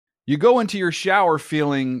You go into your shower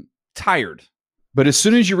feeling tired, but as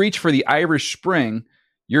soon as you reach for the Irish Spring,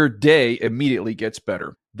 your day immediately gets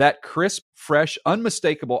better. That crisp, fresh,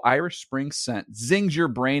 unmistakable Irish Spring scent zings your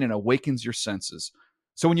brain and awakens your senses.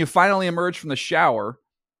 So when you finally emerge from the shower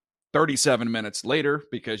 37 minutes later,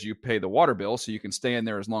 because you pay the water bill so you can stay in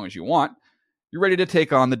there as long as you want, you're ready to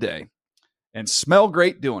take on the day and smell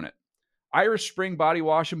great doing it. Irish Spring Body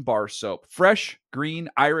Wash and Bar Soap. Fresh, green,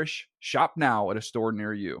 Irish. Shop now at a store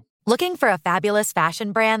near you. Looking for a fabulous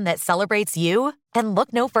fashion brand that celebrates you? Then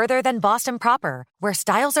look no further than Boston Proper, where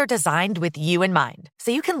styles are designed with you in mind,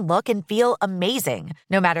 so you can look and feel amazing,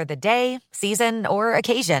 no matter the day, season, or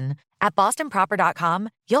occasion. At bostonproper.com,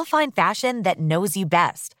 you'll find fashion that knows you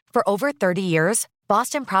best. For over 30 years,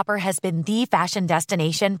 Boston Proper has been the fashion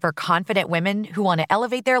destination for confident women who want to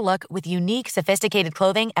elevate their look with unique, sophisticated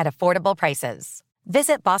clothing at affordable prices.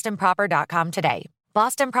 Visit bostonproper.com today.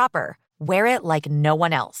 Boston Proper. Wear it like no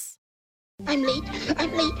one else. I'm late for a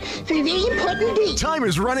very important date. Time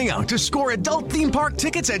is running out to score adult theme park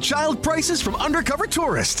tickets at child prices from Undercover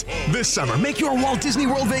Tourist. This summer, make your Walt Disney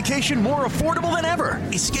World vacation more affordable than ever.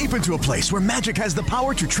 Escape into a place where magic has the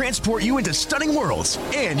power to transport you into stunning worlds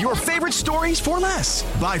and your favorite stories for less.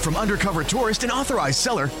 Buy from Undercover Tourist, an authorized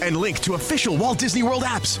seller, and link to official Walt Disney World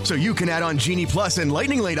apps so you can add on Genie Plus and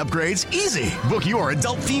Lightning Lane upgrades easy. Book your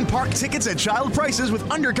adult theme park tickets at child prices with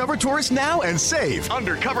Undercover Tourist now and save.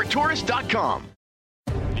 UndercoverTourist.com.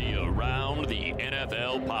 The Around the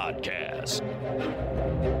NFL podcast.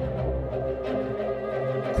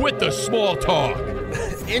 Quit the small talk.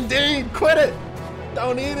 Indeed, quit it.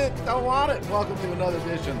 Don't need it. Don't want it. Welcome to another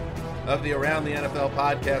edition of the Around the NFL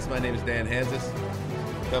podcast. My name is Dan Hansis.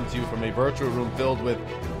 Come to you from a virtual room filled with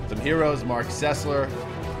some heroes: Mark Sessler,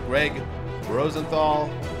 Greg Rosenthal.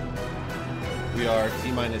 We are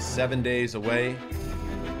T-minus 7 days away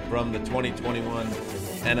from the 2021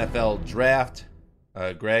 NFL draft.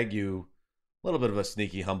 Greg, you, a little bit of a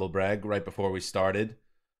sneaky humble brag right before we started,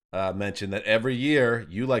 mentioned that every year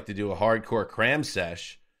you like to do a hardcore cram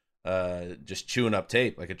sesh, just chewing up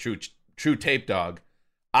tape like a true tape dog.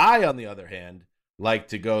 I, on the other hand, like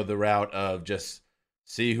to go the route of just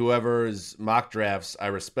see whoever's mock drafts I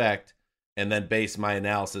respect and then base my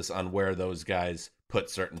analysis on where those guys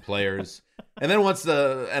put certain players. And then once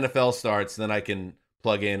the NFL starts, then I can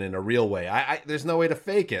plug in a real way. There's no way to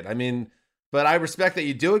fake it. I mean, but I respect that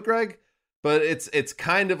you do it, Greg, but it's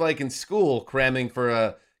kind of like in school cramming for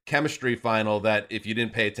a chemistry final that if you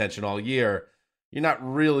didn't pay attention all year, you're not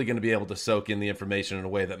really going to be able to soak in the information in a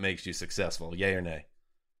way that makes you successful. Yay or nay?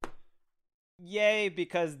 Yay,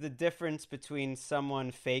 because the difference between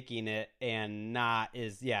someone faking it and not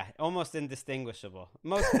is, almost indistinguishable.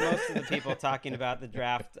 Most of the people talking about the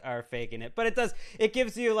draft are faking it, but it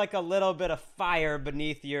gives you like a little bit of fire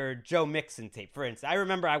beneath your Joe Mixon tape. For instance, I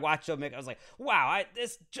remember I watched Joe Mixon. I was like, wow,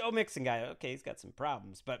 this Joe Mixon guy, okay, he's got some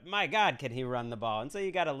problems, but my God, can he run the ball? And so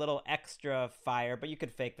you got a little extra fire, but you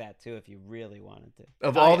could fake that too if you really wanted to.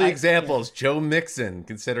 Of all the examples, Joe Mixon,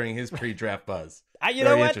 considering his pre-draft buzz. You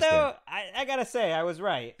know what though? I gotta say I was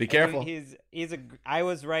right. Be careful. I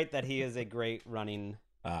was right that he is a great running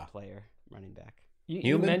player, running back.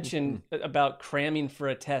 You mentioned about cramming for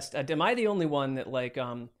a test. Am I the only one that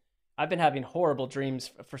I've been having horrible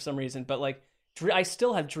dreams for some reason, but I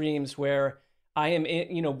still have dreams where I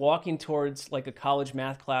am walking towards like a college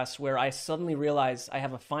math class where I suddenly realize I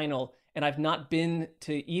have a final and I've not been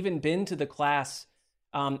to the class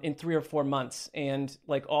in 3 or 4 months, and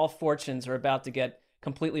like all fortunes are about to get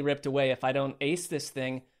completely ripped away if I don't ace this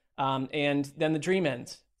thing, and then the dream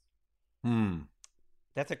ends.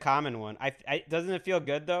 That's a common one. Doesn't it feel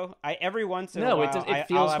good though? Every once in a while, it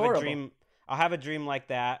feels horrible. I'll have a dream like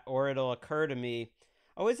that, or it'll occur to me,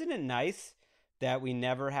 oh, isn't it nice that we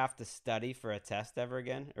never have to study for a test ever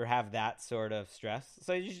again, or have that sort of stress?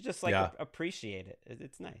 So you should just appreciate it.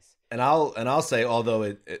 It's nice. And I'll say, although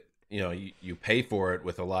it you pay for it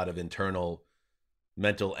with a lot of internal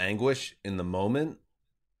mental anguish in the moment,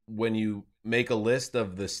 when you make a list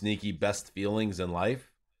of the sneaky best feelings in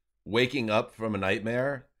life, waking up from a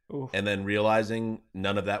nightmare and then realizing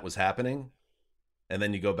none of that was happening, and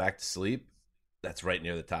then you go back to sleep, that's right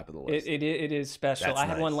near the top of the list. It is special. I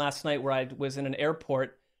had one last night where I was in an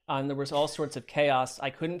airport and there was all sorts of chaos. I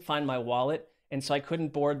couldn't find my wallet, and so I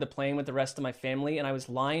couldn't board the plane with the rest of my family, and I was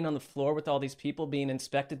lying on the floor with all these people being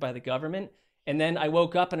inspected by the government, and then I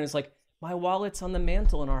woke up and I was like, my wallet's on the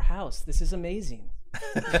mantle in our house. This is amazing.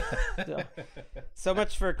 So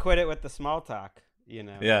much for quit it with the small talk,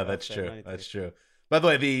 Yeah, that's true. That's true. By the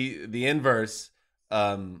way, the inverse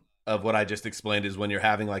of what I just explained is when you're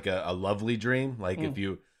having like a lovely dream, like if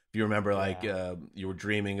you remember, like you were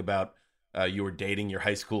dreaming about you were dating your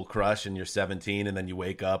high school crush and you're 17, and then you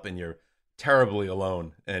wake up and you're terribly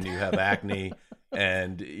alone and you have acne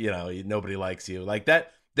and nobody likes you like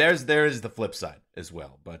that. There is the flip side as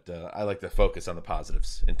well, but I like to focus on the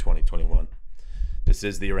positives in 2021. This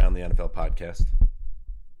is the Around the NFL podcast.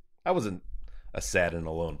 I wasn't a sad and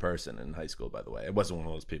alone person in high school, by the way. I wasn't one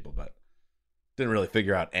of those people, but didn't really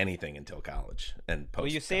figure out anything until college and post.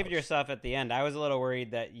 Well, you saved yourself at the end. I was a little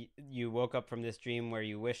worried that you woke up from this dream where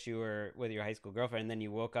you wish you were with your high school girlfriend, and then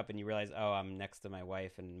you woke up and you realized, oh, I'm next to my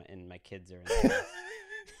wife and my kids are in the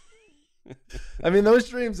house. I mean, those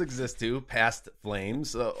dreams exist too. Past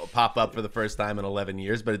flames pop up for the first time in 11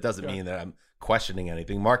 years, but it doesn't mean that I'm questioning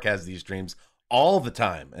anything. Mark has these dreams all the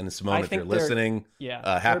time. And Simone, if you're listening,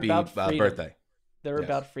 happy birthday. They're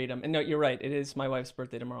about freedom. And no, you're right. It is my wife's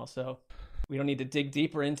birthday tomorrow, so we don't need to dig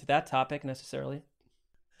deeper into that topic necessarily.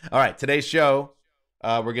 All right, today's show,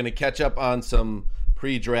 we're going to catch up on some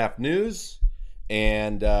pre-draft news,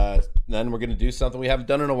 and then we're going to do something we haven't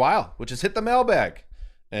done in a while, which is hit the mailbag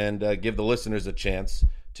and give the listeners a chance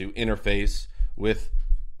to interface with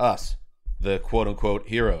us, the quote-unquote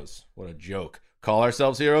heroes. What a joke. Call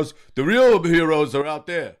ourselves heroes? The real heroes are out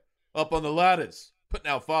there, up on the ladders, putting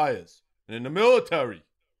out fires, and in the military.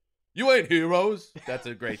 You ain't heroes. That's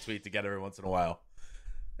a great tweet to get every once in a while.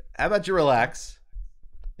 How about you relax?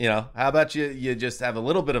 How about you just have a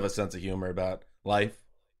little bit of a sense of humor about life?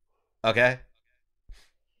 Okay?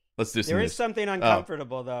 Let's do some There is something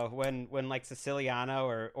uncomfortable, though, when like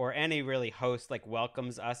Siciliano or any really host like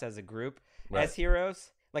welcomes us as a group as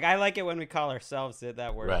heroes. Like, I like it when we call ourselves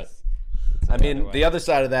that word. Right. I mean, the other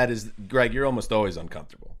side of that is, Greg, you're almost always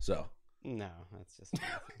uncomfortable, so. No, that's just...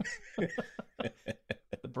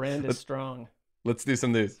 The brand is strong. Let's do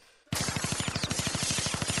some news.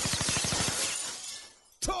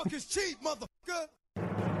 Talk is cheap, motherfucker.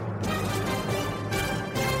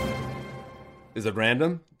 Is it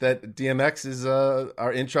random that DMX is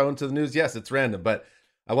our intro into the news? Yes, it's random, but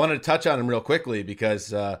I wanted to touch on him real quickly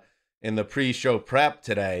because in the pre-show prep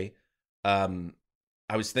today, I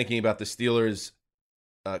was thinking about the Steelers'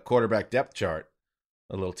 quarterback depth chart,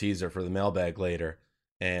 a little teaser for the mailbag later.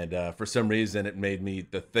 And for some reason, it made me,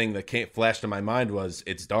 the thing that flashed in my mind was,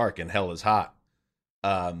 it's dark and hell is hot.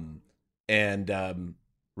 Rest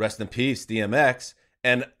in peace, DMX.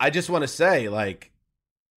 And I just want to say, like,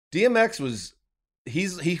 DMX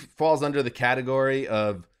he falls under the category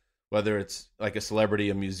of whether it's like a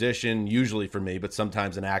celebrity, a musician, usually for me, but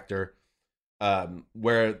sometimes an actor,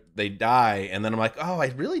 where they die. And then I'm like, oh,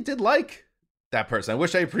 I really did like that person. I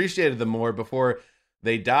wish I appreciated them more before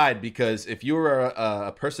they died, because if you were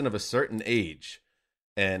a person of a certain age,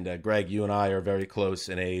 and Greg, you and I are very close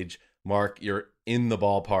in age. Mark, you're in the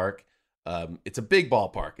ballpark. It's a big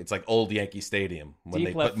ballpark. It's like old Yankee Stadium when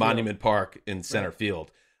they put Monument Park in center field.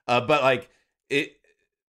 But like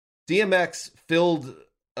DMX filled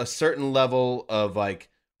a certain level of, like,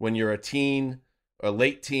 when you're a teen or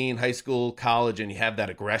late teen, high school, college, and you have that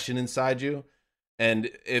aggression inside you. And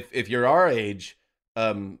if you're our age,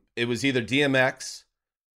 it was either DMX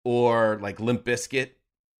or like Limp Bizkit,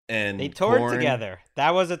 and they toured Korn. together.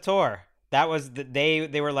 That was a tour. That was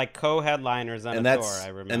they were like co-headliners on a tour. I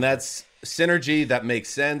remember, and that's synergy. That makes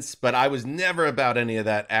sense. But I was never about any of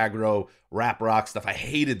that aggro rap rock stuff. I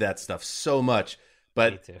hated that stuff so much.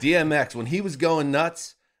 But DMX, when he was going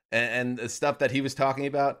nuts and the stuff that he was talking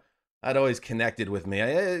about, I'd always connected with me.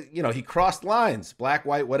 He crossed lines, black,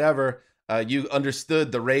 white, whatever. You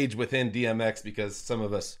understood the rage within DMX because some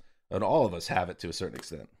of us, and all of us, have it to a certain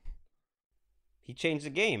extent. He changed the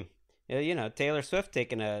game. Taylor Swift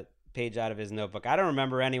taking a page out of his notebook. I don't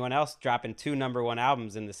remember anyone else dropping 2 #1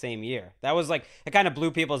 albums in the same year. That was like, it kind of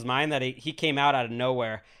blew people's mind that he came out of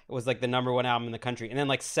nowhere. It was like the #1 album in the country. And then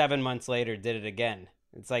like 7 months later did it again.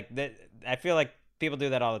 It's like, I feel like people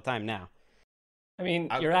do that all the time now. I mean,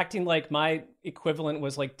 you're acting like my equivalent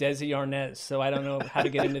was like Desi Arnaz, so I don't know how to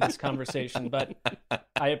get into this conversation, but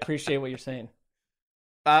I appreciate what you're saying.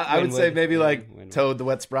 I would say maybe like Toad the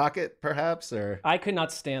Wet Sprocket, perhaps, or I could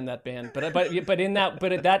not stand that band, but at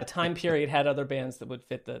that time period had other bands that would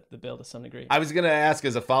fit the bill to some degree. I was going to ask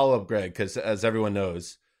as a follow-up, Greg, because as everyone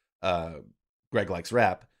knows, Greg likes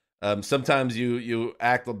rap. Sometimes you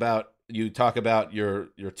talk about your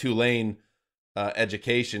Tulane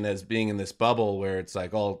education as being in this bubble where it's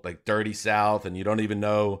like all like dirty South, and you don't even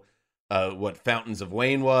know what Fountains of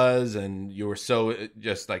Wayne was, and you were so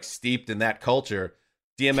just like steeped in that culture.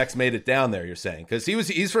 DMX made it down there, you're saying, because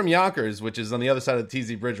he's from Yonkers, which is on the other side of the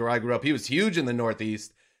TZ Bridge where I grew up. He was huge in the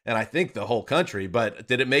Northeast, and I think the whole country. But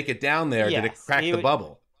did it make it down there? Yes, did it crack the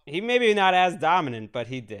bubble? He maybe not as dominant, but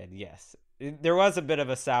he did. Yes, There was a bit of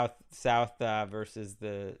a South versus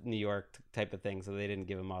the New York type of thing, so they didn't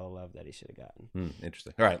give him all the love that he should have gotten.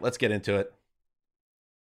 Interesting. All right, let's get into it.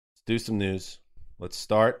 Let's do some news. Let's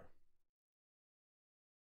start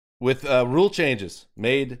with rule changes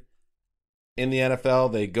made in the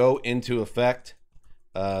NFL. They go into effect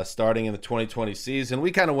starting in the 2020 season. We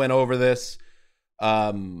kind of went over this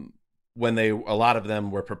when a lot of them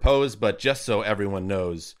were proposed, but just so everyone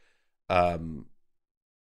knows,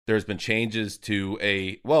 there's been changes to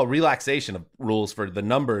relaxation of rules for the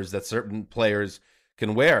numbers that certain players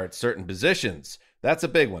can wear at certain positions. That's a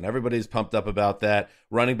big one. Everybody's pumped up about that.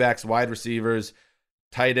 Running backs, wide receivers,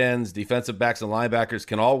 tight ends, defensive backs, and linebackers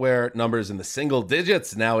can all wear numbers in the single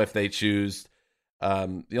digits now if they choose.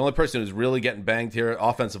 The only person who's really getting banged here,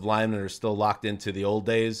 offensive linemen, are still locked into the old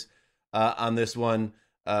days on this one.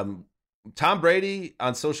 Tom Brady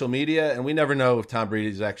on social media, and we never know if Tom Brady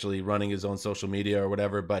is actually running his own social media or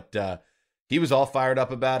whatever, but he was all fired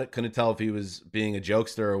up about it. Couldn't tell if he was being a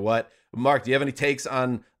jokester or what. Mark, do you have any takes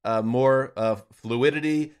on more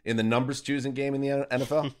fluidity in the numbers choosing game in the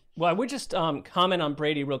NFL? Well, I would just comment on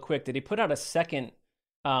Brady real quick that he put out a second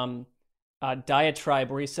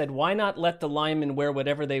diatribe where he said, why not let the linemen wear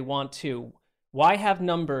whatever they want to? Why have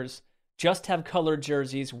numbers? Just have colored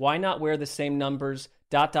jerseys. Why not wear the same numbers? ...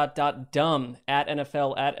 dumb at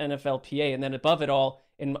NFL at NFLPA, and then above it all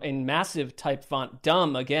in massive type font,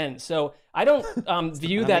 dumb again. So I don't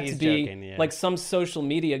view that to be joking, like some social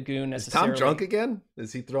media goon necessarily. Is Tom drunk again?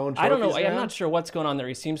 Is he throwing trophies I don't know. around? I'm not sure what's going on there.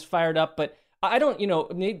 He seems fired up, but I don't.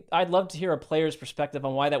 I'd love to hear a player's perspective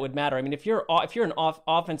on why that would matter. I mean, if you're an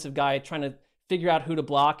offensive guy trying to figure out who to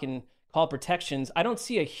block and call protections, I don't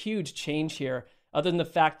see a huge change here, other than the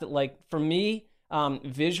fact that, like, for me,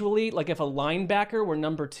 visually, like if a linebacker were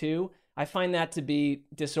number 2, I find that to be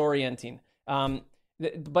disorienting.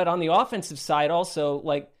 But on the offensive side also,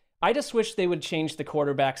 like, I just wish they would change the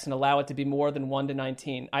quarterbacks and allow it to be more than 1 to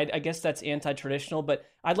 19. I guess that's anti-traditional, but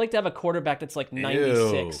I'd like to have a quarterback that's like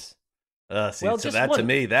 96. To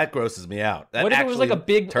me, that grosses me out. That what if it was like a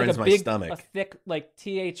big, turns my stomach. A thick, like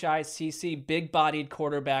THICC, big-bodied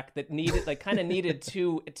quarterback that needed, like, kind of needed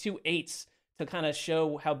two 8s to kind of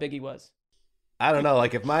show how big he was. I don't know.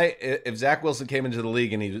 Like if Zach Wilson came into the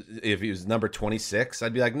league and if he was number 26,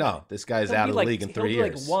 I'd be like, no, this guy's out of the league in 3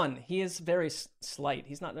 years. Like 1. He is very slight.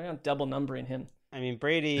 They're not double numbering him. I mean,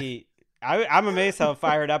 Brady. I'm amazed how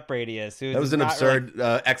fired up Brady is. That was an absurd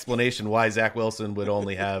explanation why Zach Wilson would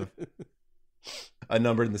only have a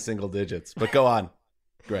number in the single digits. But go on,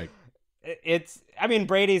 Greg.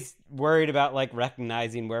 Brady's worried about, like,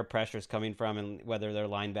 recognizing where pressure's coming from and whether they're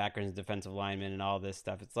linebackers and defensive linemen and all this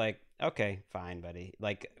stuff. It's like, okay, fine, buddy.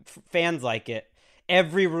 Like, fans like it.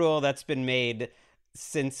 Every rule that's been made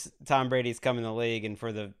since Tom Brady's come in the league and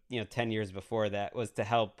for the 10 years before that was to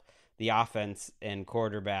help the offense and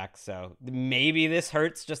quarterback. So maybe this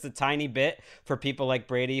hurts just a tiny bit for people like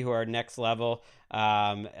Brady who are next level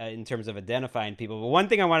in terms of identifying people. But one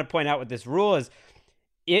thing I want to point out with this rule is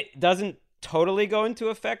it doesn't totally go into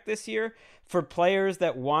effect this year. For players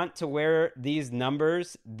that want to wear these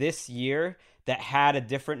numbers this year that had a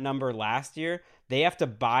different number last year, they have to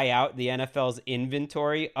buy out the NFL's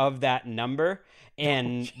inventory of that number.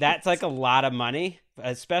 And that's like a lot of money,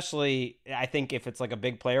 especially I think if it's like a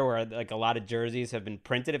big player where like a lot of jerseys have been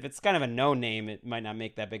printed. If it's kind of a no name, it might not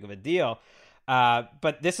make that big of a deal.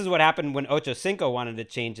 But this is what happened when Ocho Cinco wanted to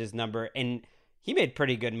change his number, and he made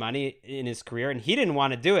pretty good money in his career, and he didn't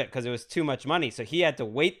want to do it because it was too much money. So he had to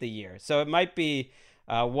wait the year. So it might be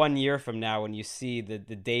 1 year from now when you see the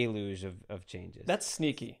deluge of changes. That's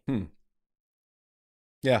sneaky.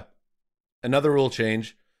 Yeah. Another rule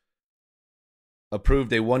change.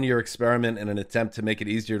 Approved a 1-year experiment in an attempt to make it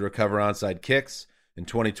easier to recover onside kicks. In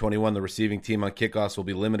 2021, the receiving team on kickoffs will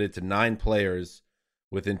be limited to 9 players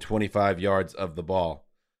within 25 yards of the ball.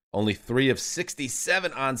 Only 3 of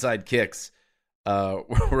 67 onside kicks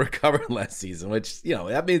were recovered last season, which,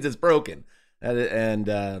 that means it's broken. And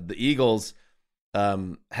the Eagles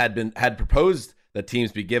had proposed that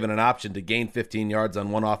teams be given an option to gain 15 yards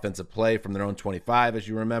on one offensive play from their own 25, as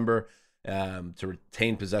you remember, to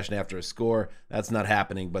retain possession after a score. That's not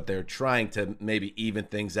happening, but they're trying to maybe even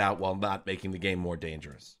things out while not making the game more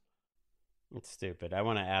dangerous. It's stupid. I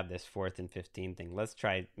want to add this 4th and 15 thing. Let's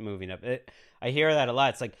try moving up. I hear that a lot.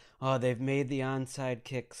 It's like, oh, they've made the onside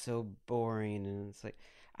kick so boring. And it's like,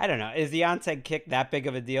 I don't know. Is the onside kick that big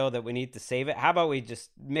of a deal that we need to save it? How about we just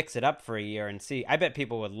mix it up for a year and see? I bet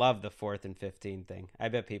people would love the 4th and 15 thing. I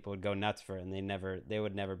bet people would go nuts for it, and they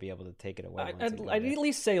would never be able to take it away. I'd at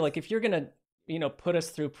least say, like, if you're going to, put us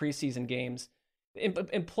through preseason games,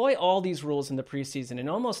 employ all these rules in the preseason and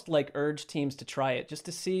almost like urge teams to try it just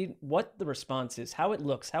to see what the response is, how it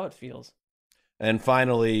looks, how it feels. And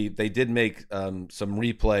finally, they did make some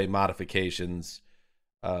replay modifications.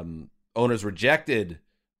 Owners rejected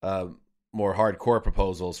more hardcore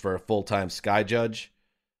proposals for a full-time sky judge.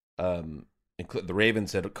 The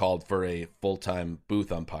Ravens had called for a full-time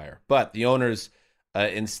booth umpire. But the owners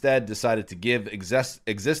instead decided to give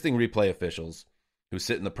existing replay officials who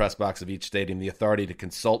sit in the press box of each stadium the authority to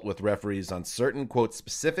consult with referees on certain, quote,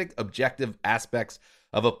 specific objective aspects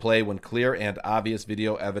of a play when clear and obvious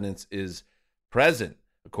video evidence is present,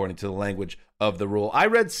 according to the language of the rule. I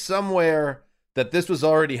read somewhere that this was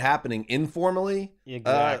already happening informally,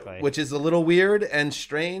 exactly, which is a little weird and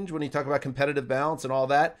strange when you talk about competitive balance and all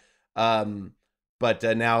that. But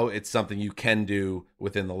now it's something you can do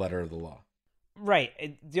within the letter of the law.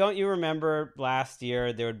 Right. Don't you remember last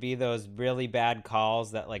year there would be those really bad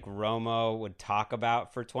calls that like Romo would talk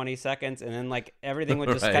about for 20 seconds and then like everything would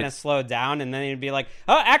just kind of slow down and then he'd be like,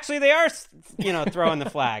 oh, actually they are, throwing the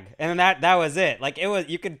flag. And then that was it. Like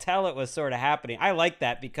you could tell it was sort of happening. I like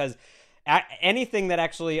that because anything that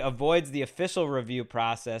actually avoids the official review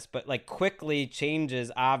process, but like quickly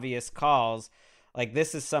changes obvious calls, like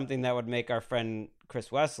this is something that would make our friend Chris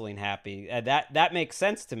Wesseling happy. That makes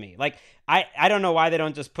sense to me. Like I don't know why they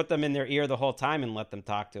don't just put them in their ear the whole time and let them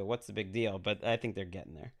talk to it. What's the big deal? But I think they're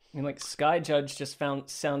getting there. I mean, like Sky Judge just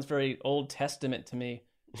sounds very Old Testament to me.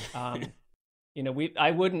 I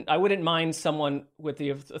wouldn't mind someone with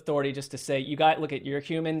the authority just to say, you're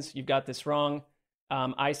humans, you've got this wrong.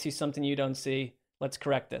 I see something you don't see. Let's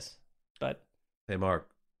correct this. But hey, Mark,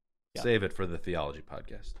 save it for the theology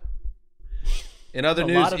podcast. In other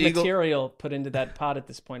news, a lot of material put into that pot at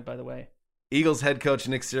this point, by the way. Eagles head coach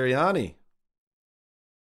Nick Sirianni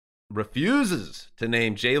refuses to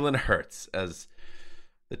name Jalen Hurts as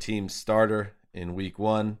the team's starter in week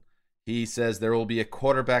 1. He says there will be a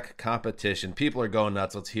quarterback competition. People are going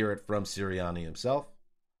nuts. Let's hear it from Sirianni himself.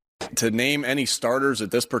 To name any starters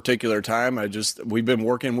at this particular time, we've been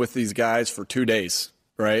working with these guys for 2 days,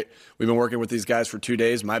 right? We've been working with these guys for 2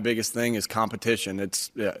 days. My biggest thing is competition.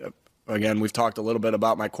 Again, we've talked a little bit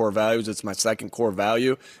about my core values. It's my second core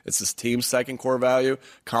value. It's this team's second core value.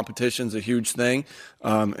 Competition's a huge thing,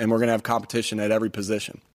 and we're going to have competition at every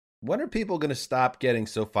position. When are people going to stop getting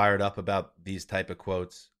so fired up about these type of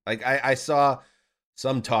quotes? Like I saw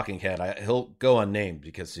some talking head. He'll go unnamed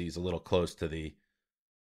because he's a little close to the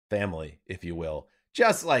family, if you will,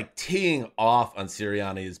 just like teeing off on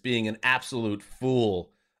Sirianni as being an absolute fool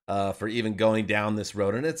for even going down this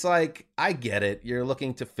road. And it's like, I get it. You're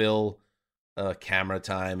looking to fill camera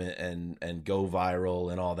time and go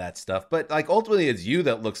viral and all that stuff. But like ultimately it's you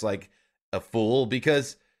that looks like a fool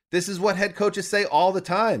because this is what head coaches say all the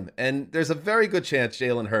time. And there's a very good chance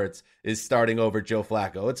Jalen Hurts is starting over Joe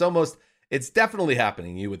Flacco. It's definitely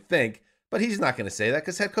happening, you would think, but he's not going to say that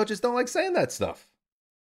because head coaches don't like saying that stuff.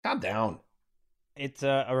 Calm down. It's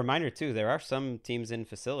a reminder, too. There are some teams in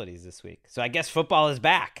facilities this week. So I guess football is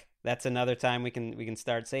back. That's another time we can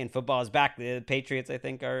start saying football is back. The Patriots, I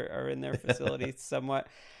think, are in their facilities somewhat.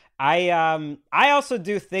 I also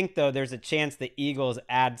do think, though, there's a chance the Eagles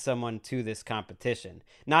add someone to this competition.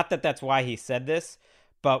 Not that that's why he said this,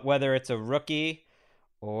 but whether it's a rookie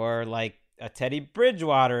or like a Teddy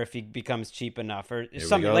Bridgewater if he becomes cheap enough or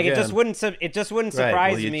something like again. It just wouldn't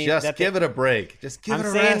surprise me. Just give it a break. Just give it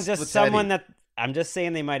a rest. I'm saying just someone Teddy. I'm just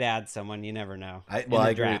saying they might add someone. You never know. I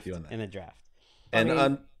agree with you on that. In the draft.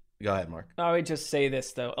 Go ahead, Mark. I would just say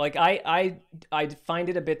this though. Like I find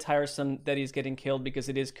it a bit tiresome that he's getting killed because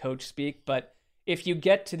it is coach speak. But if you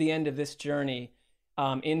get to the end of this journey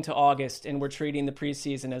into August and we're treating the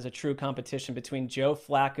preseason as a true competition between Joe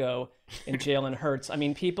Flacco and Jalen Hurts, I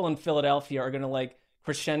mean, people in Philadelphia are going to like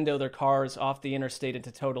crescendo their cars off the interstate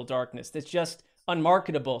into total darkness. That's just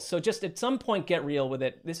unmarketable. So just at some point, get real with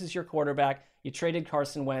it. This is your quarterback. You traded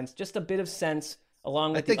Carson Wentz. Just a bit of sense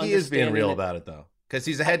along with I think he is being real about it though. Because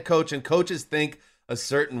he's a head coach and coaches think a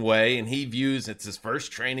certain way and he views it's his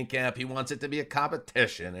first training camp. He wants it to be a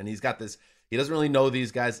competition and he's got this, he doesn't really know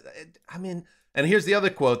these guys. I mean, and here's the other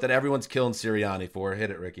quote that everyone's killing Sirianni for. Hit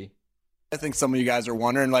it, Ricky. I think some of you guys are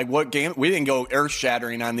wondering, like, what game? We didn't go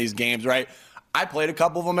earth-shattering on these games, right? I played a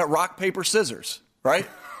couple of them at rock, paper, scissors, right?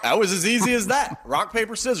 That was as easy as that. Rock,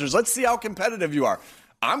 paper, scissors. Let's see how competitive you are.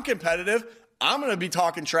 I'm competitive. I'm going to be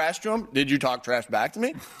talking trash to him. Did you talk trash back to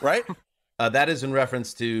me, right? That is in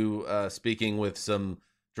reference to speaking with some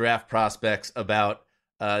draft prospects about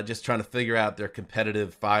just trying to figure out their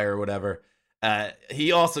competitive fire or whatever.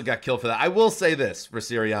 He also got killed for that. I will say this for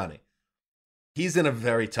Sirianni. He's in a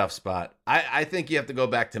very tough spot. I think you have to go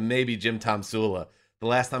back to maybe Jim Tomsula. The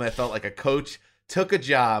last time I felt like a coach took a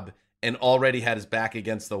job and already had his back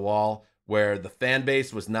against the wall, where the fan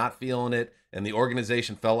base was not feeling it and the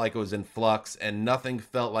organization felt like it was in flux and nothing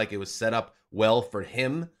felt like it was set up well for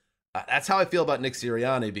him. That's how I feel about Nick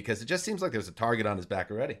Sirianni, because it just seems like there's a target on his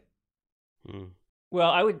back already.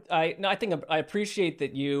 Well, I think I appreciate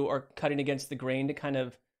that you are cutting against the grain to kind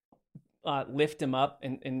of lift him up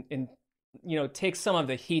and take some of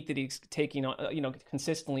the heat that he's taking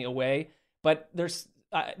consistently away. But there's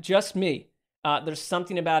just me. There's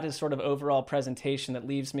something about his sort of overall presentation that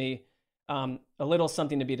leaves me a little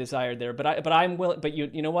something to be desired there. But I'm willing. But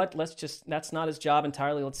you know what? That's not his job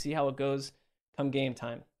entirely. Let's see how it goes come game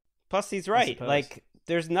time. Plus, he's right. Like,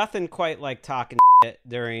 there's nothing quite like talking shit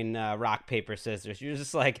during rock paper scissors. You're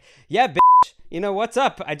just like, yeah, bitch. You know what's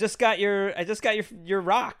up? I just got your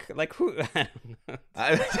rock. Like, who? I don't know.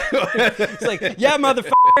 It's like, yeah,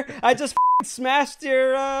 motherfucker. I just smashed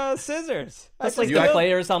your scissors. That's like the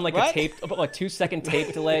players on like a 2-second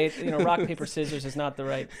tape delay. Rock paper scissors is not the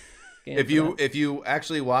right. If you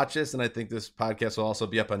actually watch this, and I think this podcast will also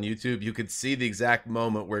be up on YouTube, you could see the exact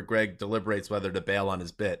moment where Greg deliberates whether to bail on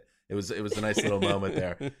his bit. It was a nice little moment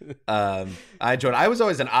there. I enjoyed it. I was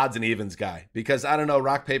always an odds and evens guy because, I don't know,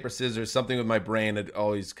 rock, paper, scissors, something with my brain had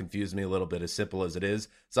always confused me a little bit, as simple as it is.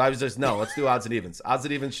 So I was just, no, let's do odds and evens. Odds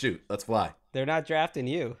and evens, shoot. Let's fly. They're not drafting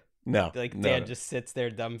you. No. Like, Dan just sits there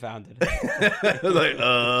dumbfounded. Like,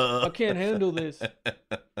 I can't handle this.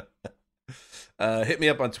 Hit me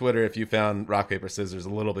up on Twitter if you found rock, paper, scissors a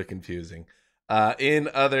little bit confusing. In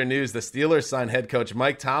other news, the Steelers signed head coach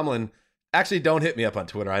Mike Tomlin. Actually, don't hit me up on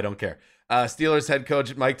Twitter. I don't care. Steelers head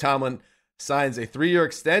coach Mike Tomlin signs a 3-year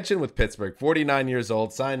extension with Pittsburgh. 49 years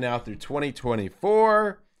old, signed now through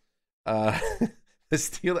 2024. The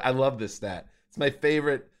Steelers. I love this stat. It's my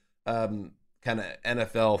favorite kind of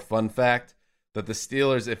NFL fun fact that the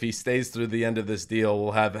Steelers, if he stays through the end of this deal,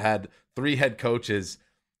 will have had 3 head coaches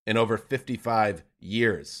in over 55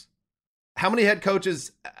 years. How many head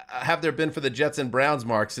coaches have there been for the Jets and Browns,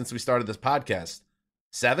 Mark, since we started this podcast?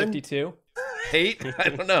 7? 52? 8? I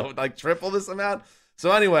don't know, like triple this amount.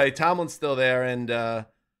 So anyway, Tomlin's still there, and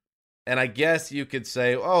I guess you could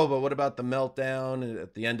say, oh, but what about the meltdown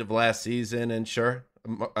at the end of last season? And sure,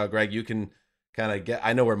 Greg, you can kind of get.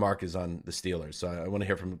 I know where Mark is on the Steelers, so I want to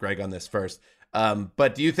hear from Greg on this first.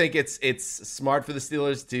 But do you think it's smart for the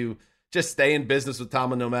Steelers to just stay in business with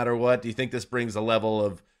Tomlin no matter what? Do you think this brings a level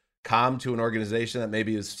of calm to an organization that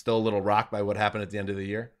maybe is still a little rocked by what happened at the end of the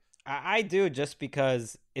year? I do, just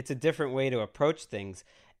because it's a different way to approach things.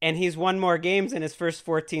 And he's won more games in his first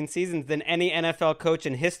 14 seasons than any NFL coach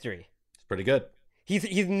in history. It's pretty good.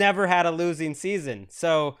 He's never had a losing season.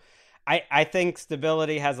 So I think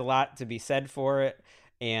stability has a lot to be said for it.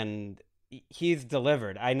 And he's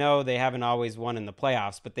delivered. I know they haven't always won in the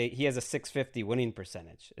playoffs, but he has a .650 winning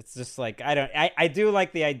percentage. It's just like, I do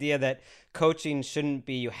like the idea that coaching shouldn't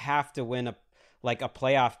be, you have to win a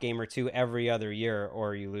playoff game or two every other year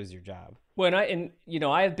or you lose your job. Well,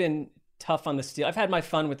 I have been tough on the Steelers. I've had my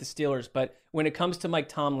fun with the Steelers, but when it comes to Mike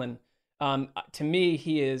Tomlin, to me,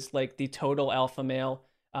 he is like the total alpha male.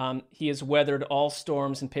 He has weathered all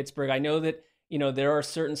storms in Pittsburgh. I know that, there are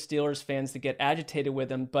certain Steelers fans that get agitated with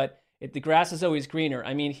him, but the grass is always greener.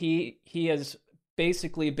 I mean, he has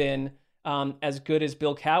basically been as good as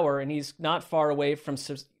Bill Cowher, and he's not far away from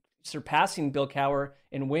surpassing Bill Cowher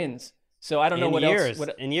in wins. So I don't know what else.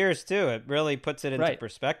 In years, too, it really puts it into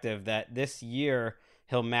perspective that this year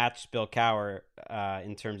he'll match Bill Cowher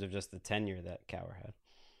in terms of just the tenure that Cowher had.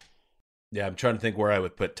 Yeah, I'm trying to think where I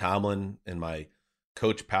would put Tomlin in my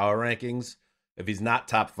coach power rankings. If he's not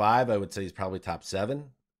top 5, I would say he's probably top 7.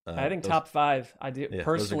 I think top 5. I do personally.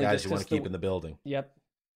 Those are guys you want to keep in the building. Yep.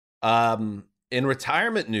 In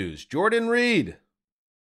retirement news, Jordan Reed.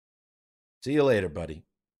 See you later, buddy.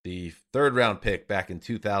 The 3rd-round pick back in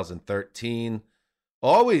 2013.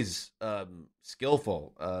 Always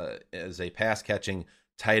skillful as a pass-catching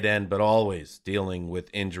tight end, but always dealing with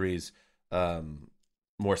injuries,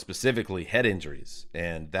 more specifically head injuries.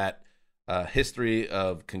 And that history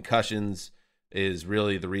of concussions is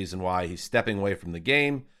really the reason why he's stepping away from the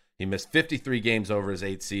game. He missed 53 games over his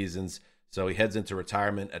 8 seasons, so he heads into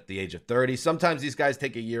retirement at the age of 30. Sometimes these guys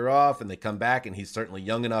take a year off and they come back, and he's certainly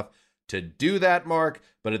young enough to do that, Mark,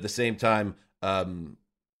 but at the same time,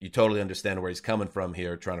 you totally understand where he's coming from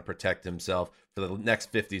here, trying to protect himself for the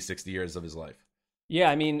next 50, 60 years of his life. Yeah,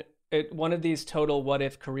 I mean, one of these total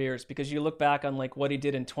what-if careers, because you look back on like what he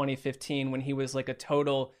did in 2015 when he was like a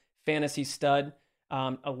total fantasy stud,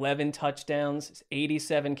 11 touchdowns,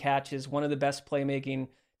 87 catches, one of the best playmaking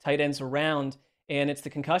tight ends around, and it's the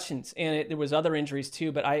concussions. And there was other injuries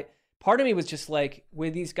too, but part of me was just like,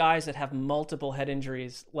 with these guys that have multiple head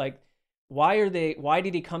injuries, like, why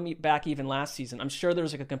did he come back even last season? I'm sure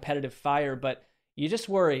there's like a competitive fire, but you just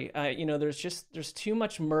worry. There's too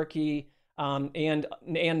much murky and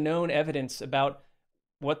known evidence about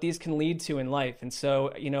what these can lead to in life. And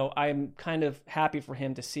so, I'm kind of happy for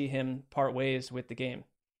him to see him part ways with the game.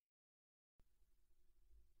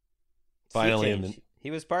 Finally, he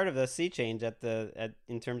was part of the sea change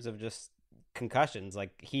in terms of just concussions.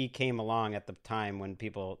 Like, he came along at the time when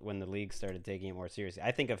the league started taking it more seriously.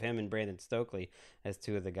 I think of him and Brandon Stokely as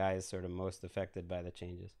two of the guys sort of most affected by the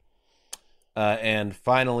changes. And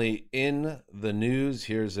finally, in the news,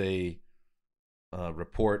 here's a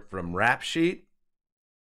report from Rap Sheet.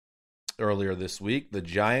 Earlier this week, the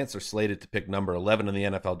Giants are slated to pick number 11 in the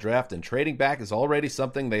NFL draft, and trading back is already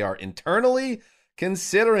something they are internally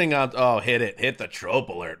considering. Hit the trope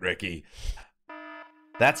alert, Ricky.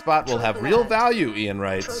 That spot will have real value, Ian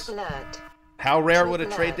writes. How rare would a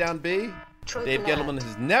trade down be? Dave Gettleman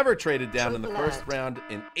has never traded down in the first round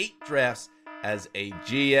in 8 drafts as a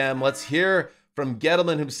GM. Let's hear from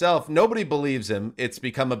Gettleman himself. Nobody believes him. It's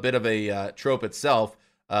become a bit of a trope itself,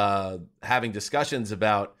 having discussions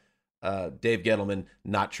about Dave Gettleman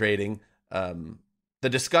not trading. The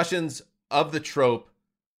discussions of the trope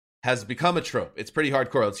has become a trope. It's pretty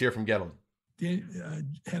hardcore. Let's hear from Gettleman.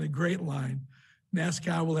 Had a great line.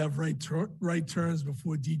 NASCAR will have right turns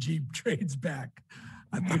before DG trades back.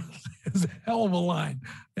 I thought it was a hell of a line.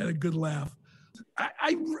 Had a good laugh.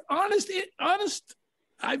 Honest,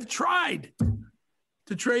 I've tried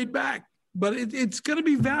to trade back, but it's going to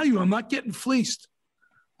be value. I'm not getting fleeced.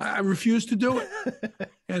 I refuse to do it.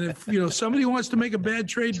 And if somebody wants to make a bad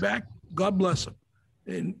trade back, God bless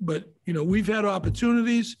them. But we've had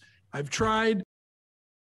opportunities. I've tried.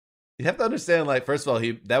 You have to understand, first of all,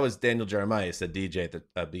 that was Daniel Jeremiah, said DJ at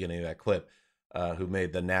the beginning of that clip, who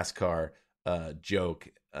made the NASCAR joke.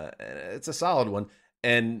 It's a solid one.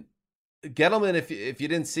 And Gettleman, if you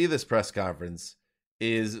didn't see this press conference,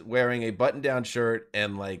 is wearing a button-down shirt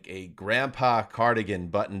and a grandpa cardigan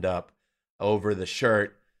buttoned up over the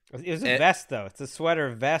shirt. It was a vest, though. It's a sweater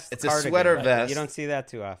vest. It's cardigan, a sweater vest. You don't see that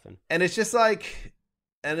too often. And it's just I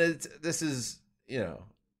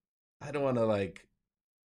don't want to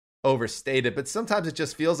overstate it, but sometimes it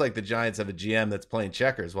just feels like the Giants have a GM that's playing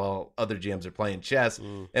checkers while other GMs are playing chess.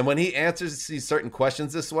 And when he answers these certain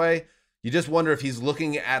questions this way, you just wonder if he's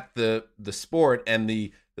looking at the sport and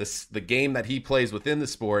the game that he plays within the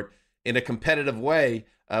sport in a competitive way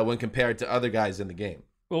when compared to other guys in the game.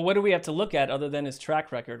 Well, what do we have to look at other than his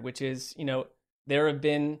track record, which is, there have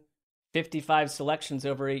been 55 selections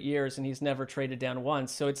over 8 years and he's never traded down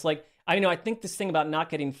once. So it's I think this thing about not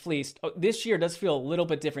getting fleeced this year does feel a little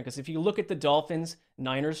bit different, because if you look at the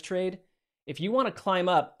Dolphins-Niners trade, if you want to climb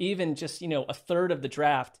up even just, a third of the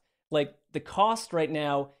draft, the cost right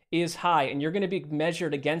now is high, and you're going to be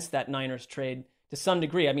measured against that Niners trade to some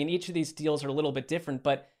degree. I mean, each of these deals are a little bit different,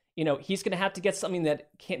 but, he's going to have to get something that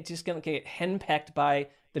can't just going to get henpecked by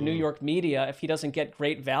the New York media if he doesn't get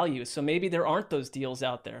great value. So maybe there aren't those deals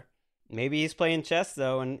out there. Maybe he's playing chess,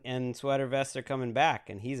 though, and sweater vests are coming back,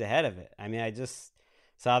 and he's ahead of it. I mean, I just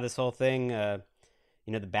saw this whole thing. The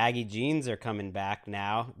baggy jeans are coming back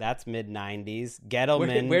now. That's mid-'90s.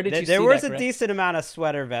 Gettleman. Where did you see there was that, a decent amount of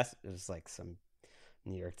sweater vests. It was some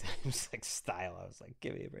New York Times style. I was like,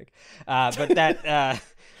 give me a break.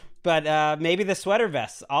 But maybe the sweater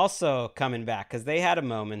vests also coming back, because they had a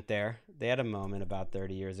moment there. They had a moment about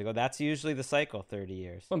 30 years ago. That's usually the cycle, 30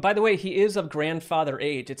 years. And by the way, he is of grandfather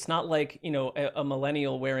age. It's not like, a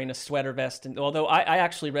millennial wearing a sweater vest. And although I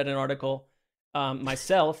actually read an article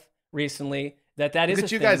myself recently that is Look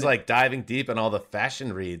at you guys diving deep in all the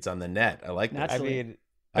fashion reads on the net. I like that. Naturally. I mean,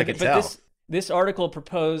 I can tell. This article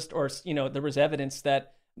proposed, or there was evidence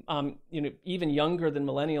that even younger than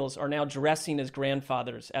millennials are now dressing as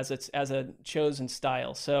grandfathers as a chosen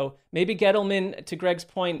style. So maybe Gettleman, to Greg's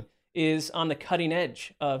point, is on the cutting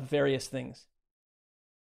edge of various things.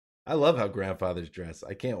 I love how grandfathers dress.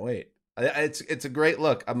 I can't wait. It's a great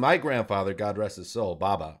look. My grandfather, God rest his soul,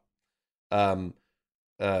 Baba,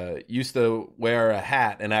 used to wear a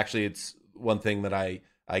hat, and actually it's one thing that I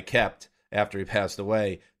kept after he passed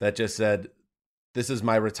away that just said, "This is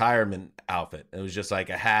my retirement outfit." It was just a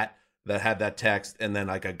hat that had that text and then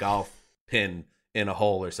a golf pin in a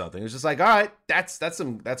hole or something. It was just all right, that's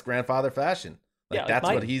grandfather fashion. That's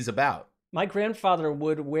what he's about. My grandfather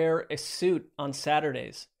would wear a suit on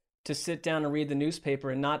Saturdays to sit down and read the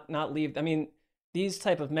newspaper and not leave. I mean, these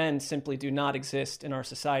type of men simply do not exist in our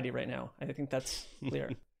society right now. I think that's clear.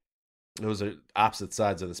 Those are opposite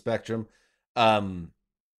sides of the spectrum. All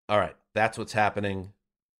right, that's what's happening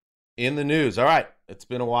in the news. All right, it's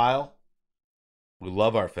been a while. We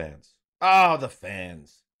love our fans. Oh, the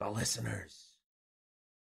fans. The listeners.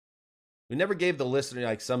 We never gave the listener,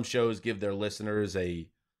 like some shows give their listeners a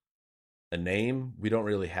name. We don't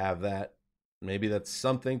really have that. Maybe that's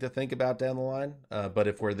something to think about down the line. But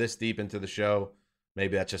if we're this deep into the show,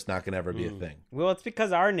 maybe that's just not going to ever be a thing. Well, it's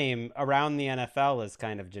because our name around the NFL is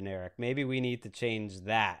kind of generic. Maybe we need to change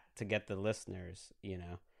that to get the listeners,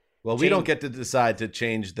 Well, we don't get to decide to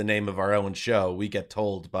change the name of our own show. We get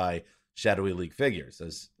told by Shadowy League figures.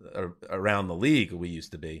 As around the league we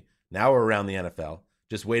used to be. Now we're around the NFL.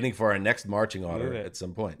 Just waiting for our next marching order at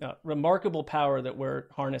some point. Remarkable power that we're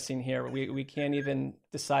harnessing here. We can't even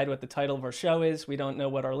decide what the title of our show is. We don't know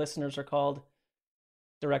what our listeners are called.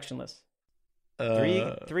 Directionless.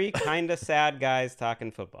 Three kind of sad guys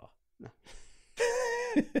talking football.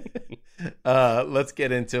 Let's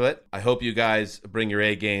get into it. I hope you guys bring your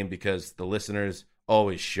A game because the listeners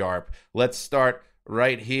always sharp. Let's start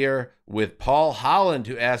right here with Paul Holland,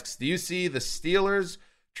 who asks, do you see the Steelers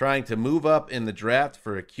trying to move up in the draft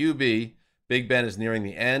for a QB? Big Ben is nearing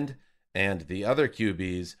the end, and the other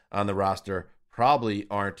QBs on the roster probably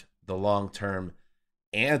aren't the long-term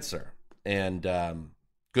answer. And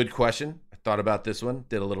good question. I thought about this one,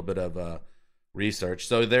 did a little bit of research.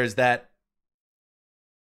 So there's that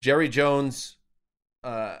Jerry Jones,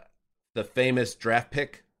 the famous draft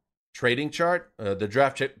pick trading chart, the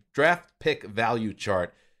draft pick value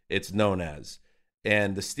chart, it's known as.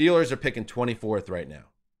 And the Steelers are picking 24th right now.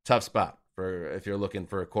 Tough spot for if you're looking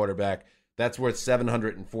for a quarterback. That's worth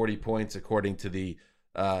 740 points according to the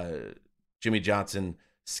Jimmy Johnson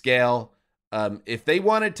scale. If they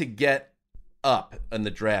wanted to get up in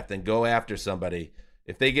the draft and go after somebody,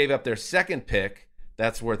 if they gave up their second pick,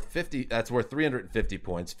 that's worth 350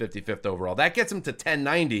 points, 55th overall. That gets them to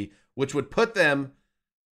 1090, which would put them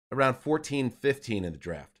around 14-15 in the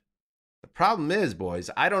draft. The problem is, boys,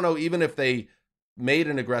 I don't know even if they made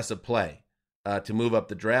an aggressive play to move up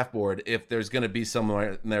the draft board, if there's going to be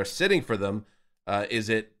someone there sitting for them. Is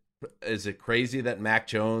it crazy that Mac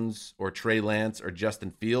Jones or Trey Lance or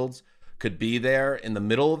Justin Fields could be there in the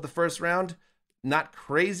middle of the first round? Not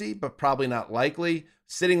crazy, but probably not likely.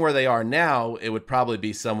 Sitting where they are now, it would probably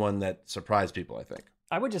be someone that surprised people, I think.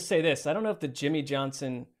 I would just say this. I don't know if the Jimmy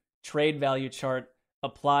Johnson trade value chart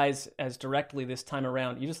applies as directly this time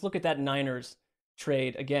around. You just look at that Niners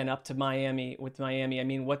trade, again, up to Miami with Miami. I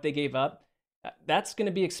mean, what they gave up, that's going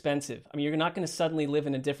to be expensive. I mean, you're not going to suddenly live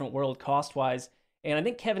in a different world cost-wise. And I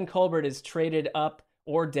think Kevin Colbert is traded up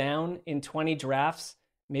or down in 20 drafts,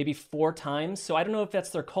 maybe 4 times. So I don't know if that's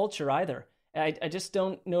their culture either. I just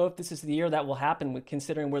don't know if this is the year that will happen with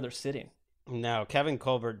considering where they're sitting. No, Kevin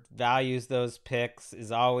Colbert values those picks,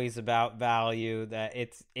 is always about value. That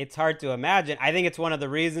it's hard to imagine. I think it's one of the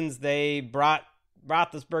reasons they brought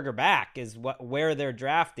Roethlisberger back is where they're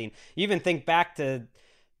drafting. You even think back to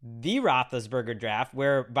the Roethlisberger draft,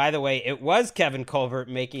 where, by the way, it was Kevin Colbert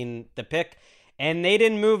making the pick, and they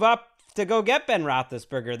didn't move up to go get Ben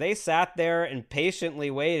Roethlisberger. They sat there and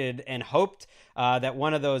patiently waited and hoped that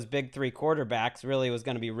one of those big 3 quarterbacks really was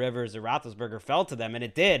going to be Rivers or Roethlisberger, fell to them, and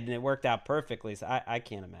it did, and it worked out perfectly. So I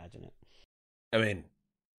can't imagine it. I mean,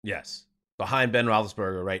 yes. Behind Ben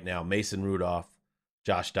Roethlisberger right now, Mason Rudolph,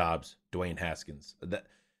 Josh Dobbs, Dwayne Haskins.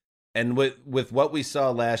 And with what we saw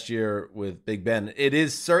last year with Big Ben, it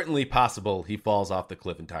is certainly possible he falls off the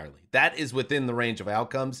cliff entirely. That is within the range of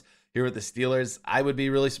outcomes. Here with the Steelers, I would be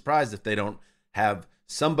really surprised if they don't have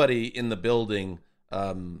somebody in the building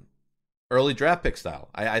early draft pick style.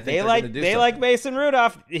 I think they're going to do they something. like Mason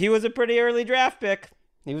Rudolph. He was a pretty early draft pick.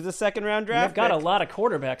 He was a second-round draft pick. They've got pick. a lot of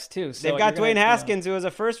quarterbacks, too. So they've got Dwayne Haskins, who was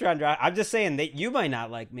a first-round draft. I'm just saying that you might not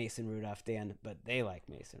like Mason Rudolph, Dan, but they like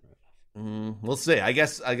Mason Rudolph. We'll see. I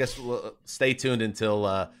guess we'll stay tuned until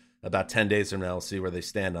about 10 days from now. We'll see where they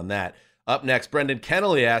stand on that. Up next, Brendan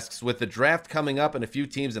Kennelly asks, with the draft coming up and a few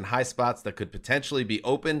teams in high spots that could potentially be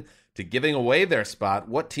open to giving away their spot,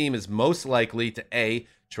 what team is most likely to A,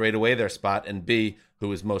 trade away their spot, and B,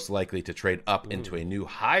 who is most likely to trade up into a new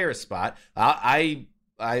higher spot?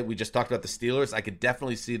 We just talked about the Steelers. I could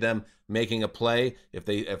definitely see them making a play if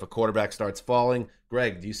a quarterback starts falling.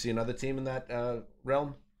 Greg, do you see another team in that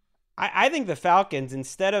realm? I think the Falcons,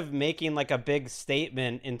 instead of making like a big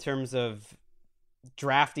statement in terms of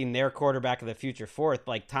drafting their quarterback of the future fourth,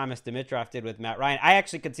 like Thomas Dimitroff did with Matt Ryan, I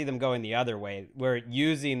actually could see them going the other way, where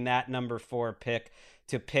using that number 4 pick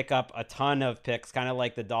to pick up a ton of picks, kind of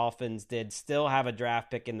like the Dolphins did, still have a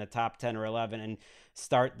draft pick in the top 10 or 11 and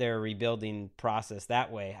start their rebuilding process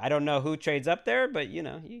that way. I don't know who trades up there, but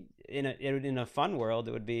in a fun world,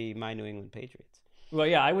 it would be my New England Patriots. Well,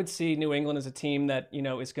 yeah, I would see New England as a team that,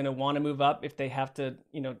 is going to want to move up if they have to,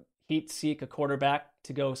 heat seek a quarterback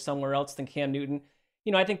to go somewhere else than Cam Newton.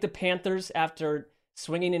 I think the Panthers, after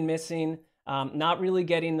swinging and missing, not really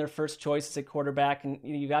getting their first choices at quarterback. And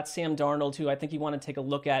you got Sam Darnold, who I think you want to take a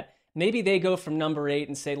look at. Maybe they go from number 8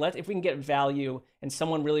 and say, if we can get value and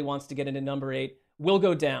someone really wants to get into number 8, we'll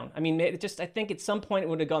go down. I mean, I think at some point it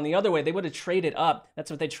would have gone the other way. They would have traded up. That's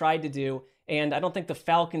what they tried to do. And I don't think the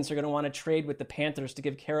Falcons are going to want to trade with the Panthers to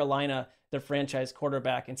give Carolina their franchise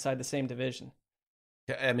quarterback inside the same division.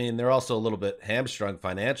 I mean, they're also a little bit hamstrung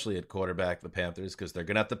financially at quarterback, the Panthers, because they're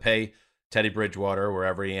going to have to pay Teddy Bridgewater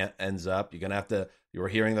wherever he ends up. You're going to have to, you were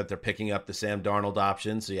hearing that they're picking up the Sam Darnold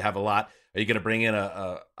option. So you have a lot. Are you going to bring in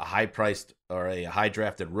a high-priced or a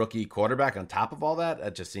high-drafted rookie quarterback on top of all that?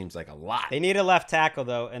 That just seems like a lot. They need a left tackle,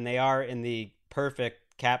 though, and they are in the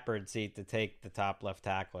perfect catbird seat to take the top left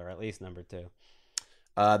tackle, or at least number 2.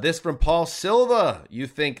 This from Paul Silva. You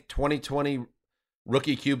think 2020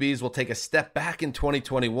 rookie QBs will take a step back in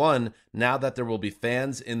 2021 now that there will be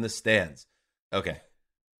fans in the stands? Okay.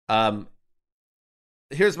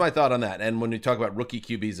 Here's my thought on that. And when we talk about rookie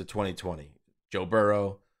QBs of 2020, Joe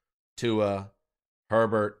Burrow, Tua,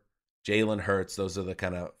 Herbert, Jalen Hurts, those are the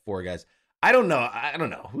kind of 4 guys. I don't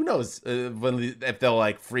know. Who knows if they'll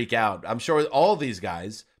like freak out. I'm sure all these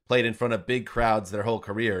guys played in front of big crowds their whole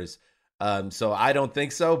careers. So I don't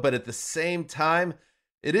think so. But at the same time,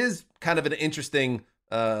 it is kind of an interesting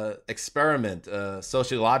experiment,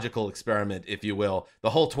 sociological experiment, if you will. The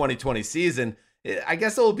whole 2020 season, I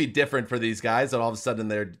guess it will be different for these guys, and all of a sudden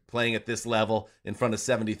they're playing at this level in front of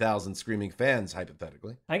 70,000 screaming fans,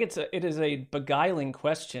 hypothetically. I think it is a beguiling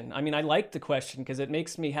question. I mean, I like the question because it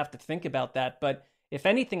makes me have to think about that. But if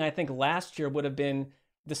anything, I think last year would have been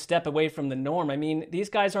the step away from the norm. I mean, these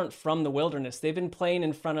guys aren't from the wilderness. They've been playing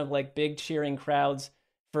in front of like big cheering crowds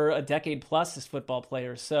for a decade plus as football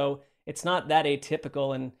players. So it's not that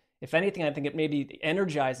atypical. And if anything, I think it maybe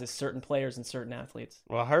energizes certain players and certain athletes.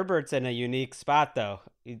 Well, Herbert's in a unique spot, though.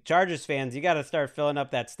 Chargers fans, you got to start filling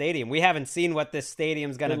up that stadium. We haven't seen what this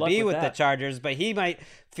stadium's going to be with the Chargers, but he might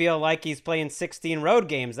feel like he's playing 16 road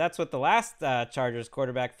games. That's what the last Chargers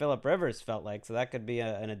quarterback, Phillip Rivers, felt like. So that could be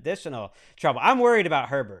an additional trouble. I'm worried about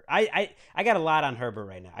Herbert. I got a lot on Herbert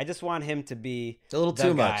right now. I just want him to be a little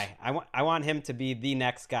too guy. I want him to be the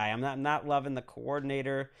next guy. I'm not loving the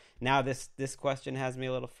coordinator. Now this question has me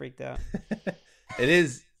a little freaked out. It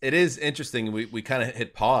is interesting. We kind of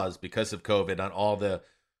hit pause because of COVID on all the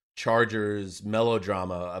Chargers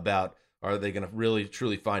melodrama about, are they going to really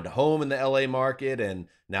truly find a home in the LA market? And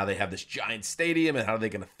now they have this giant stadium, and how are they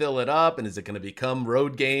going to fill it up? And is it going to become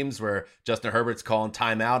road games where Justin Herbert's calling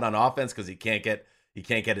timeout on offense because he can't get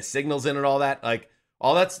his signals in and all that? Like,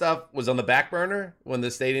 all that stuff was on the back burner when the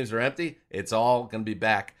stadiums were empty. It's all going to be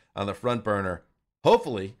back on the front burner,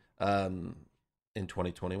 hopefully, in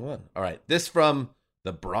 2021. All right. This from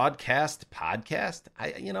the Broadcast Podcast.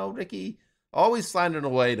 Ricky, always finding a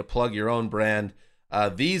way to plug your own brand.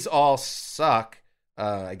 These all suck.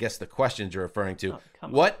 I guess the questions you're referring to.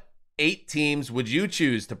 What 8 teams would you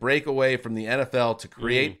choose to break away from the NFL to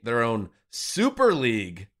create their own Super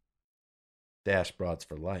League? Dash Broads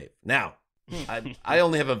for life. Now, I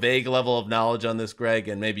only have a vague level of knowledge on this, Greg,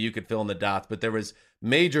 and maybe you could fill in the dots, but there was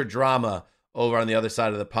major drama over on the other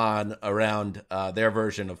side of the pond around their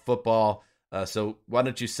version of football. So why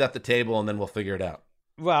don't you set the table and then we'll figure it out.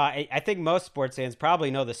 Well, I think most sports fans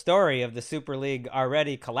probably know the story of the Super League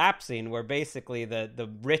already collapsing, where basically the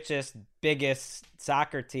richest, biggest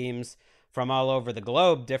soccer teams from all over the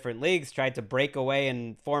globe, different leagues, tried to break away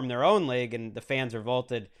and form their own league, and the fans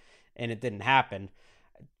revolted, and it didn't happen.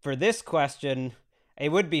 For this question, it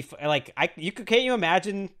would be like, can't you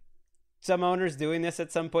imagine some owners doing this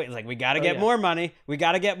at some point? It's like, we got to get more money. We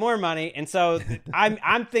got to get more money. And so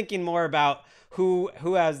I'm thinking more about who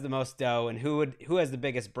has the most dough and who has the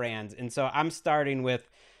biggest brands. And so I'm starting with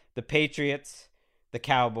the Patriots, the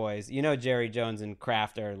Cowboys. Jerry Jones and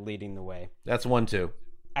Kraft are leading the way. That's 1-2.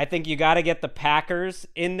 I think you got to get the Packers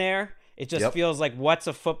in there. It just feels like, what's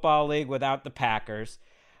a football league without the Packers?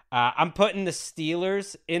 I'm putting the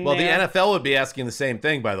Steelers in there. Well, the NFL would be asking the same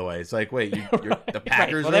thing, by the way. It's like, wait, the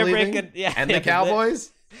Packers are leaving? And the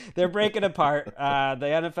Cowboys? They're breaking apart. The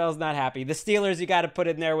NFL's not happy. The Steelers, you got to put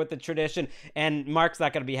in there with the tradition. And Mark's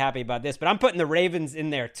not going to be happy about this, but I'm putting the Ravens in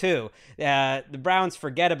there too. The Browns,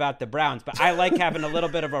 forget about the Browns. But I like having a little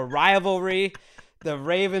bit of a rivalry. The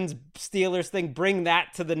Ravens-Steelers thing, bring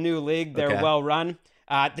that to the new league. They're well run.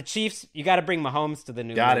 The Chiefs, you got to bring Mahomes to the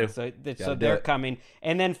new league, so they're coming.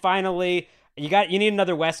 And then finally, you need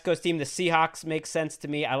another West Coast team. The Seahawks make sense to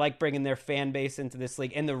me. I like bringing their fan base into this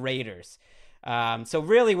league, and the Raiders. So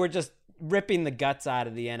really, we're just ripping the guts out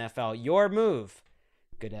of the NFL. Your move,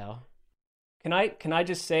 Goodell. Can I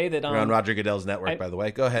just say that We're on Roger Goodell's network, by the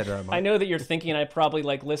way. Go ahead, Mark. I know that you're thinking I probably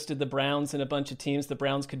listed the Browns and a bunch of teams the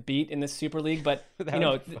Browns could beat in this Super League, but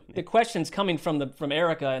the question's coming from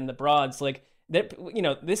Erica and the Broads,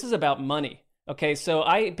 this is about money. Okay, so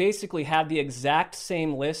I basically have the exact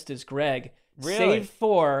same list as Greg, save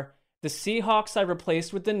for the Seahawks I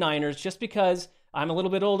replaced with the Niners, just because I'm a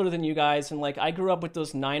little bit older than you guys, and I grew up with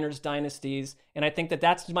those Niners dynasties, and I think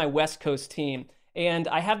that's my West Coast team. And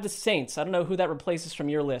I have the Saints. I don't know who that replaces from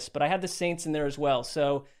your list, but I have the Saints in there as well.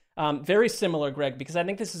 So very similar, Greg, because I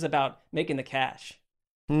think this is about making the cash.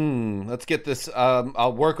 Let's get this.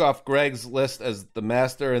 I'll work off Greg's list as the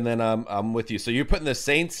master, and then I'm with you. So you're putting the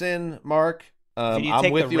Saints in, Mark. Did you I'm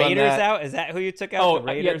take with the you Raiders on that. out? Is that who you took out? Oh, the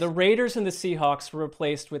Raiders? Yeah, the Raiders and the Seahawks were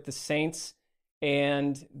replaced with the Saints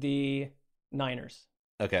and the Niners.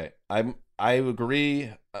 Okay, I agree.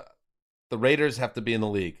 The Raiders have to be in the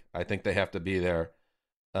league. I think they have to be there.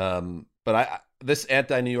 But this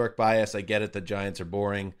anti-New York bias, I get it. The Giants are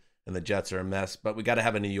boring and the Jets are a mess, but we got to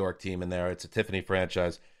have a New York team in there. It's a Tiffany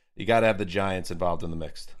franchise. You got to have the Giants involved in the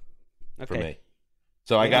mix for me.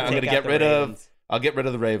 So I'm going to get rid of. I'll get rid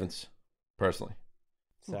of the Ravens personally.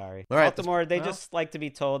 Sorry, all right, Baltimore. They just like to be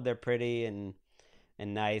told they're pretty and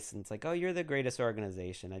nice, and it's like, oh, you're the greatest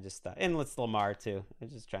organization. I just thought, and it's Lamar too. I'm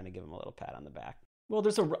just trying to give him a little pat on the back. Well,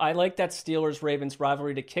 I like that Steelers-Ravens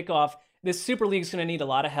rivalry to kick off. This Super League is going to need a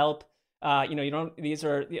lot of help. Please,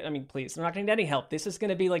 they're not going to need any help. This is going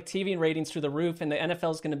to be like TV and ratings through the roof, and the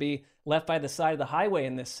NFL is going to be left by the side of the highway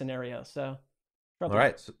in this scenario. So, all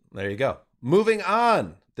right, so there you go. Moving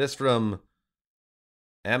on. This from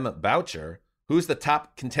M. Boucher. Who's the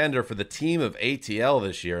top contender for the team of ATL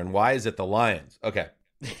this year, and why is it the Lions? Okay.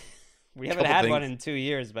 We haven't had one in 2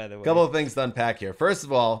 years, by the way. A couple of things to unpack here. First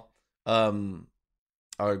of all,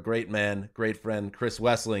 our great man, great friend, Chris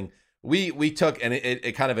Wessling, we took, and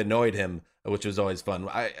it kind of annoyed him, which was always fun.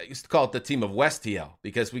 I used to call it the team of West TL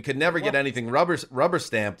because we could never get anything rubber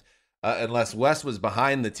stamped unless Wes was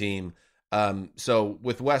behind the team. So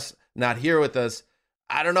with Wes not here with us,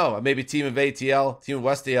 I don't know, maybe team of ATL, team of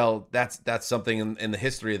West TL, that's something in the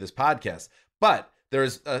history of this podcast. But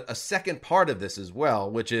there's a second part of this as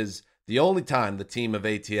well, which is the only time the team of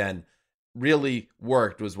ATN really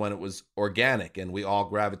worked was when it was organic and we all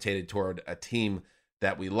gravitated toward a team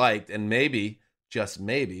that we liked. And maybe, just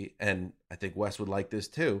maybe, and I think Wes would like this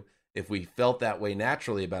too, if we felt that way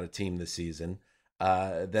naturally about a team this season,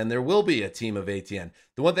 then there will be a team of ATN.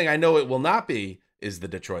 The one thing I know it will not be is the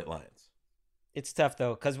Detroit Lions. It's tough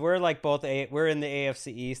though, because we're we're in the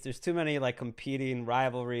AFC East. There's too many competing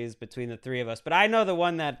rivalries between the three of us. But I know the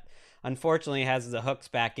one that unfortunately has the hooks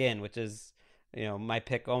back in, which is my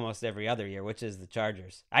pick almost every other year, which is the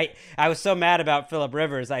Chargers. I was so mad about Phillip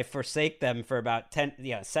Rivers, I forsake them for about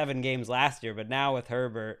 7 games last year. But now with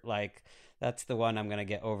Herbert, that's the one I'm going to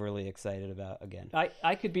get overly excited about again.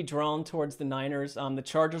 I could be drawn towards the Niners. The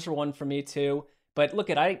Chargers are one for me too. But look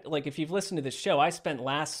if you've listened to this show, I spent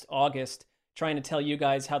last August trying to tell you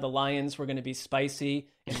guys how the Lions were going to be spicy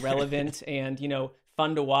and relevant and,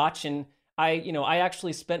 fun to watch. And I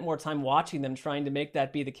actually spent more time watching them trying to make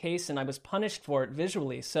that be the case, and I was punished for it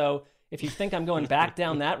visually. So if you think I'm going back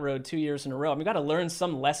down that road 2 years in a row, we've got to learn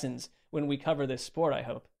some lessons when we cover this sport, I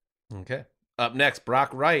hope. Okay. Up next, Brock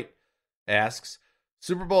Wright asks,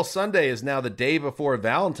 Super Bowl Sunday is now the day before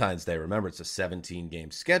Valentine's Day. Remember, it's a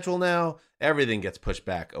 17-game schedule now. Everything gets pushed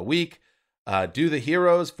back a week. Do the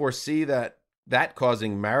heroes foresee that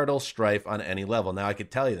causing marital strife on any level? Now, I could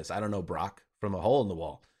tell you this. I don't know Brock from a hole in the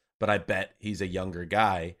wall, but I bet he's a younger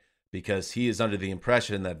guy because he is under the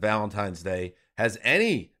impression that Valentine's Day has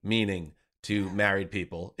any meaning to married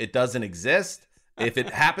people. It doesn't exist. If it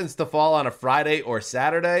happens to fall on a Friday or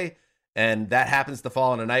Saturday, and that happens to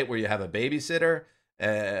fall on a night where you have a babysitter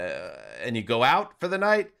and you go out for the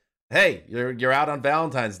night, hey, you're out on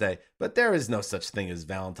Valentine's Day. But there is no such thing as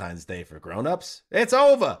Valentine's Day for grown-ups. It's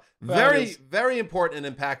over. Very, very important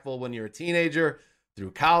and impactful when you're a teenager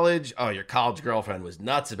through college. Oh, your college girlfriend was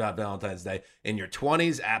nuts about Valentine's Day. In your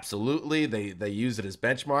 20s, absolutely. They use it as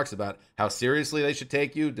benchmarks about how seriously they should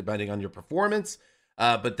take you, depending on your performance.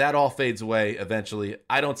 But that all fades away eventually.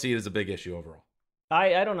 I don't see it as a big issue overall.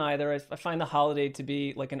 I don't either. I find the holiday to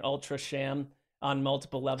be like an ultra sham on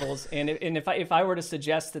multiple levels. And if I were to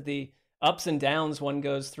suggest that the ups and downs one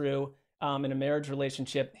goes through in a marriage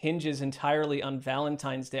relationship hinges entirely on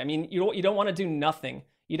Valentine's Day. I mean, you don't want to do nothing.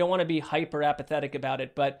 You don't want to be hyper apathetic about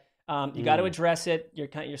it, but you got to address it.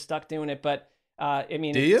 You're stuck doing it. But I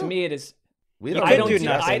mean, to me, it is. I don't do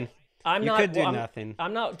nothing. I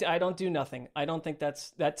don't do nothing. I don't think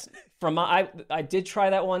that's from I did try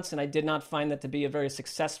that once, and I did not find that to be a very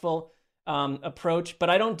successful approach, but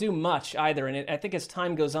I don't do much either. And I think as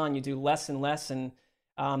time goes on, you do less and less, and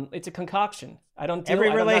it's a concoction.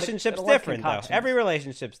 Every relationship's different, though. Every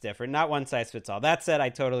relationship's different. Not one size fits all. That said, I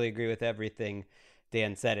totally agree with everything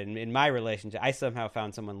Dan said. In my relationship, I somehow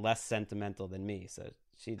found someone less sentimental than me, so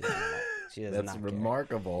she doesn't. She does That's not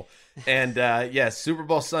remarkable. And yes, Super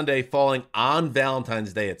Bowl Sunday falling on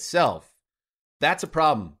Valentine's Day itself. That's a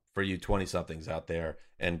problem for you 20-somethings out there,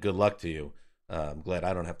 and good luck to you. I'm glad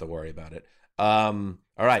I don't have to worry about it. All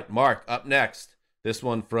right, Mark, up next. This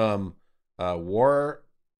one from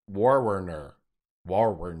Warwerner.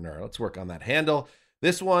 Let's work on that handle.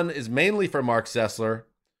 This one is mainly for Mark Sessler.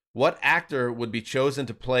 What actor would be chosen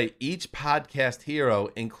to play each podcast hero,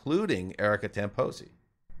 including Erica Tamposi?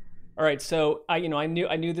 All right, so I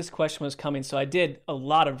knew this question was coming, so I did a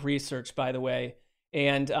lot of research, by the way,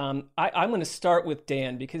 and I'm going to start with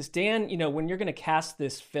Dan, because Dan, when you're going to cast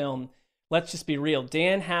this film, let's just be real.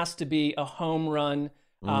 Dan has to be a home run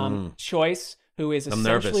choice who is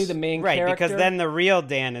essentially the main character. Right, because then the real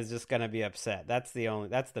Dan is just going to be upset. That's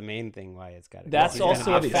the main thing why it's got to be. That's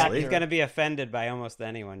also a factor. He's going to be offended by almost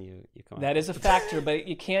anyone you come up with. That is a factor, but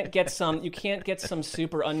you can't get some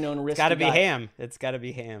super unknown risky It's got to be guy. Ham. It's got to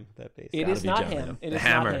be Ham. It is not Ham. It is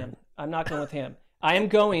not Ham. I'm not going with Ham. I am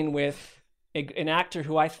going with an actor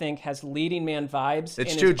who I think has leading man vibes.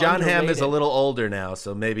 It's and true. is John underrated. Hamm is a little older now,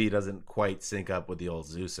 so maybe he doesn't quite sync up with the old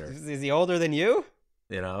Zeuser. Is he older than you?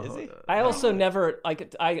 Is he? I also never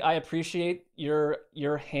I appreciate your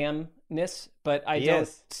hamness, but I don't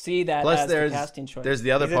see that as the casting choice. There's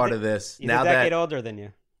the other part of this. He's a decade older than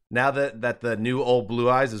you. Now that the new old Blue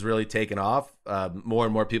Eyes has really taken off, more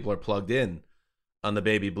and more people are plugged in on the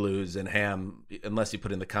Baby Blues and Hamm, unless you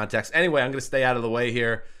put in the context. Anyway, I'm going to stay out of the way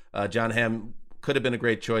here. John Hamm could have been a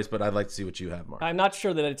great choice, but I'd like to see what you have, Mark. I'm not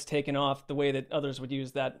sure that it's taken off the way that others would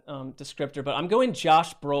use that descriptor, but I'm going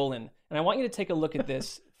Josh Brolin, and I want you to take a look at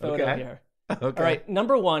this photo here. Okay. All right,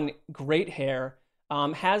 number one, great hair,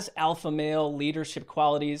 has alpha male leadership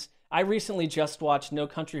qualities. I recently just watched No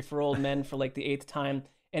Country for Old Men for like the 8th time,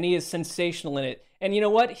 and he is sensational in it. And you know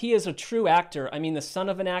what? He is a true actor. I mean, the son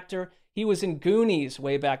of an actor. He was in Goonies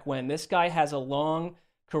way back when. This guy has a long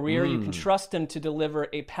career. You can trust him to deliver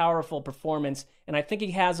a powerful performance. And I think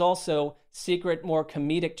he has also secret, more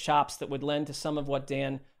comedic chops that would lend to some of what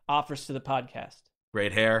Dan offers to the podcast.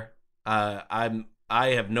 Great hair. I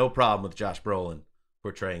have no problem with Josh Brolin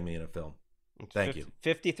portraying me in a film. Thank you.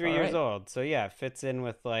 53 years old. So yeah, fits in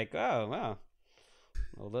with like, oh, wow.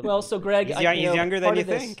 Well, so Greg, he's younger than you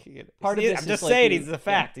think. Part of this I'm just is saying, like he's the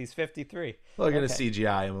fact. He's 53. Well, they're going to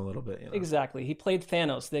CGI him a little bit. Exactly. He played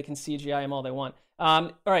Thanos. They can CGI him all they want.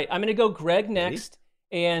 All right, I'm going to go Greg next.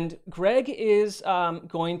 And Greg is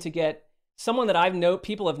going to get someone that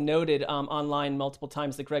people have noted online multiple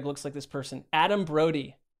times that Greg looks like this person, Adam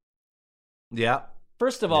Brody. Yeah.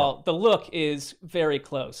 First of all, the look is very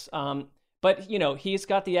close. But, he's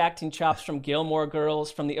got the acting chops from Gilmore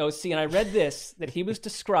Girls, from the OC. And I read that he was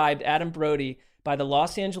described, Adam Brody, by the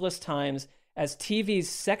Los Angeles Times as TV's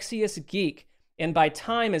sexiest geek, and by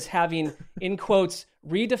Time as having, in quotes,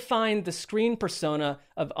 redefined the screen persona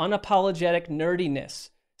of unapologetic nerdiness.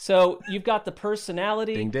 So you've got the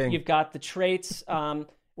personality, ding, ding. You've got the traits.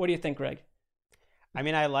 What do you think, Greg? I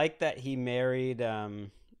mean, I like that he married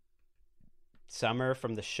Summer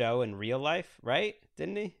from the show in real life, right?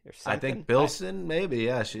 Didn't he? Or something? I think Bilson, maybe.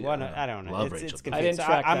 Yeah, she. I don't know. It's I didn't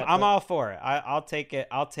track that, I'm all for it. I'll take it.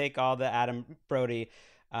 I'll take all the Adam Brody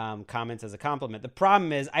comments as a compliment. The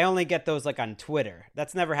problem is I only get those like on Twitter.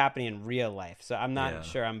 That's never happening in real life. So I'm not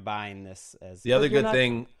sure I'm buying this as the other good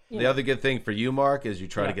thing. The other good thing for you, Mark, is you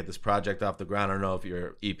try to get this project off the ground. I don't know if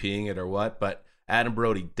you're EPing it or what, but Adam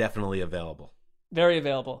Brody definitely available. Very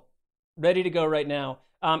available. Ready to go right now.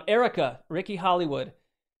 Erica, Ricky Hollywood.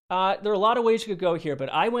 There are a lot of ways you could go here, but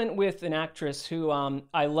I went with an actress who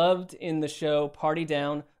I loved in the show Party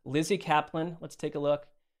Down, Lizzie Kaplan. Let's take a look.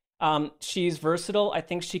 She's versatile. I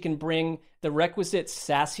think she can bring the requisite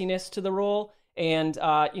sassiness to the role. And,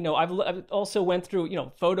 I've also went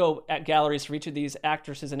through, photo galleries for each of these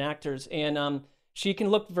actresses and actors. And she can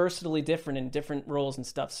look versatilely different in different roles and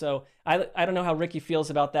stuff. So I don't know how Ricky feels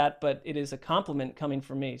about that, but it is a compliment coming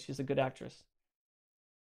from me. She's a good actress.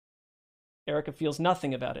 Erica feels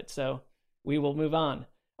nothing about it, so we will move on.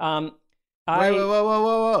 Whoa.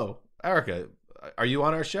 Erica, are you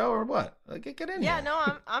on our show or what? Get in here. Yeah, no,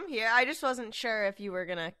 I'm here. I just wasn't sure if you were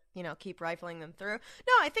going to, keep rifling them through.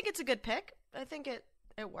 No, I think it's a good pick. I think it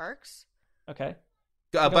works. Okay.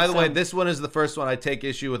 By the way, this one is the first one I take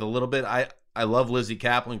issue with a little bit. I love Lizzie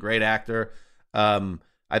Kaplan, great actor. I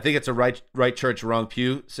think it's a right church, wrong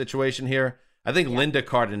pew situation here. I think Linda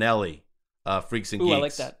Cardinelli, Freaks and Geeks. I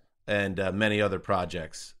like that. and many other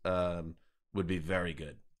projects would be very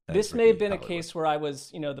good. This may have been a case where I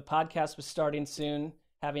was, the podcast was starting soon,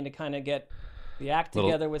 having to kind of get the act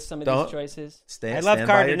together with some of these choices. I love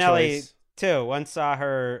Cardinelli too. Once saw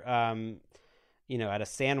her, at a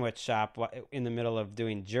sandwich shop in the middle of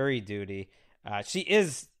doing jury duty. She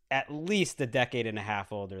is at least a decade and a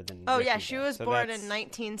half older than. Oh Ricky, yeah, she was born in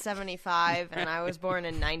 1975, and I was born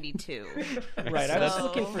in '92. Right, I was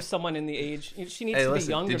looking for someone in the age. She needs to be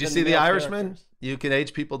younger. Did you than see The male Irishman? characters. You can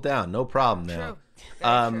age people down, no problem now. True.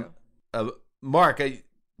 Very true. Mark,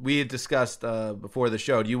 we had discussed before the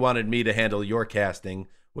show. You wanted me to handle your casting,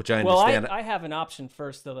 which I understand. Well, I have an option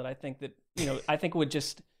first, though, that I think that I think would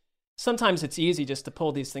just. Sometimes it's easy just to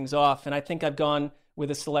pull these things off, and I think I've gone with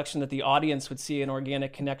a selection that the audience would see an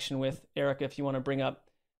organic connection with. Erica, if you want to bring up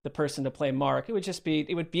the person to play Mark, it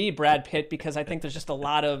would be Brad Pitt, because I think there's just a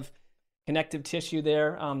lot of connective tissue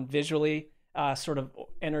there, visually, sort of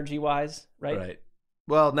energy-wise, right? Right.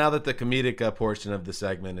 Well, now that the comedic portion of the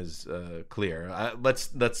segment is clear,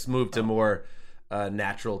 let's move to more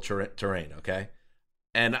natural terrain, okay?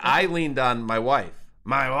 And I leaned on my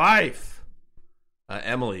wife,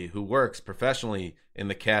 Emily, who works professionally in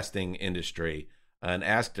the casting industry, and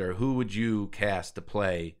asked her, who would you cast to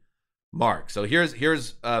play Mark? So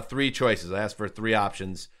here's three choices. I asked for three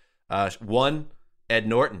options. One, Ed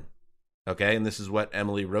Norton. Okay, and this is what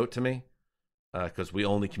Emily wrote to me, because we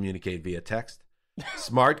only communicate via text.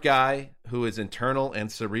 Smart guy who is internal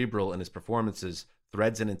and cerebral in his performances,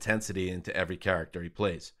 threads and intensity into every character he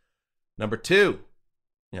plays. Number two,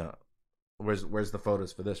 where's the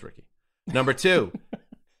photos for this, Ricky? Number two,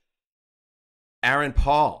 Aaron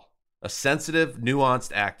Paul, a sensitive,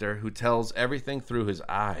 nuanced actor who tells everything through his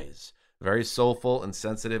eyes. Very soulful and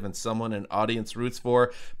sensitive, and someone an audience roots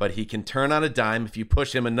for, but he can turn on a dime if you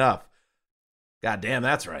push him enough. God damn,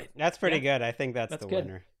 that's right. That's pretty good. I think that's the good.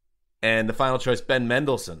 winner. And the final choice, Ben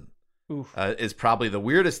Mendelsohn, is probably the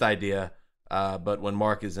weirdest idea, but when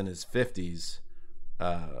Mark is in his 50s,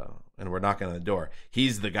 and we're knocking on the door,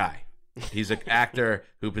 he's the guy. He's an actor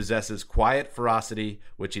who possesses quiet ferocity,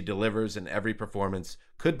 which he delivers in every performance.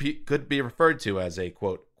 Could be referred to as a,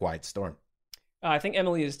 quote, quiet storm. I think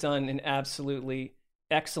Emily has done an absolutely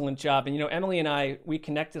excellent job. And, Emily and we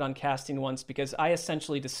connected on casting once because I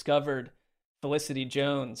essentially discovered Felicity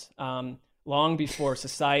Jones long before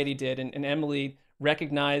society did. And Emily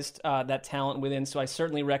recognized that talent within, so I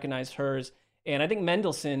certainly recognized hers. And I think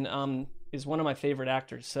Mendelsohn is one of my favorite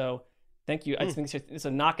actors. So thank you. I think it's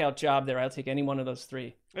a knockout job there. I'll take any one of those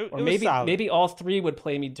three. Or maybe all three would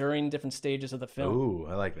play me during different stages of the film. Ooh,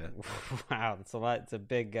 I like that. Wow, it's a lot. It's a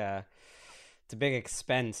big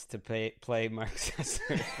expense to play Mark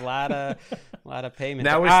Sessler. a lot of payment.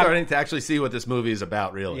 Now we're starting to actually see what this movie is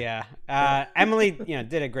about, really. Yeah. Emily,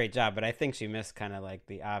 did a great job, but I think she missed kind of like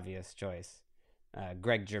the obvious choice.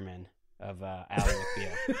 Greg German of Ally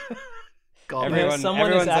McBeal. Everyone's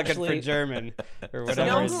looking for German or whatever.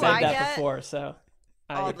 Someone said that before, so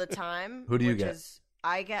all the time. Who do you get?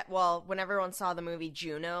 I get, when everyone saw the movie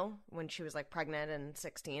Juno, when she was like pregnant and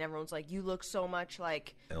 16, everyone's like, you look so much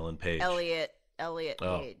like Ellen Page. Elliot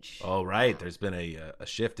Page. Oh, right. There's been a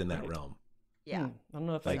shift in that realm. Yeah. I don't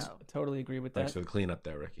know if I totally agree with that. Thanks for the cleanup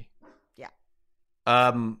there, Ricky.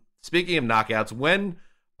 Yeah. Speaking of knockouts, when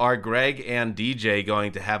are Greg and DJ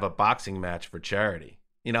going to have a boxing match for charity?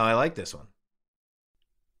 I like this one.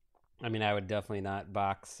 I mean, I would definitely not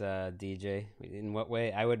box DJ. In what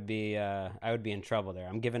way? I would be in trouble there.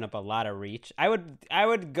 I'm giving up a lot of reach. I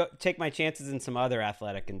would go take my chances in some other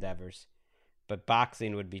athletic endeavors, but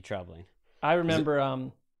boxing would be troubling. I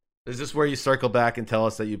remember. Is this where you circle back and tell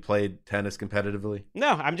us that you played tennis competitively? No,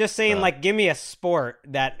 I'm just saying, give me a sport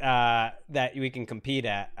that we can compete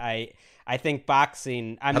at. I think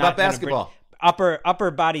boxing. How about basketball?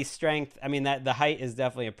 Upper body strength. I mean, that the height is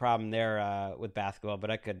definitely a problem there with basketball,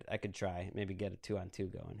 but I could try maybe get a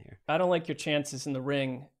 2-on-2 going here. I don't like your chances in the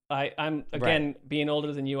ring. I'm again being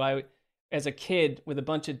older than you. As a kid with a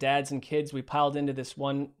bunch of dads and kids, we piled into this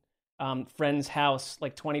one friend's house,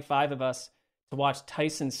 like 25 of us, to watch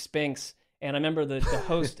Tyson Spinks. And I remember the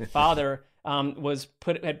host father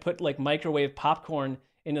had put like microwave popcorn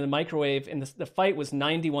into the microwave, and the fight was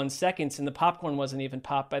 91 seconds, and the popcorn wasn't even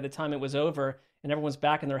popped by the time it was over, and everyone's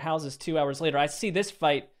back in their houses 2 hours later. I see this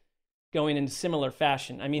fight going in similar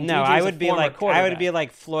fashion. I mean, no, I would be like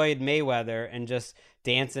Floyd Mayweather and just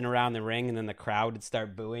dancing around the ring, and then the crowd would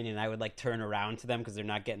start booing, and I would like turn around to them because they're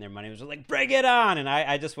not getting their money. It was just like, bring it on, and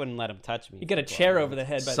I just wouldn't let them touch me. You get a chair over the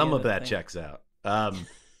head. By Some the of that checks out.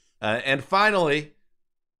 And finally,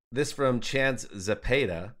 this from Chance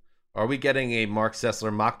Zapata. Are we getting a Mark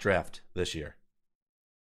Sessler mock draft this year?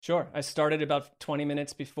 Sure. I started about 20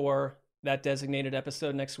 minutes before that designated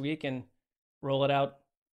episode next week and roll it out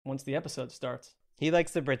once the episode starts. He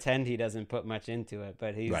likes to pretend he doesn't put much into it,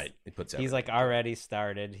 but He puts he's like already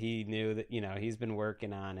started. He knew that, he's been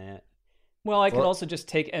working on it. Well, I could also just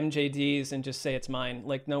take MJD's and just say it's mine.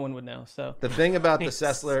 Like, no one would know. So the thing about the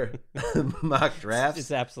Sessler mock drafts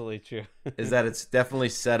is absolutely true. is that it's definitely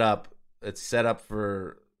set up. It's set up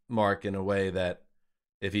for Mark in a way that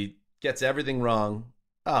if he gets everything wrong,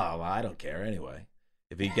 well, I don't care anyway.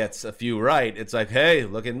 If he gets a few right, it's like, hey,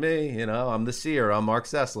 look at me. I'm the seer. I'm Mark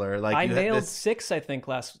Sessler. Like I nailed 6, I think,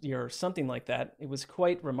 last year or something like that. It was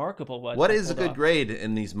quite remarkable. What is a good grade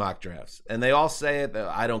in these mock drafts? And they all say it.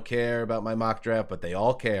 I don't care about my mock draft, but they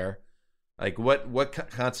all care. Like what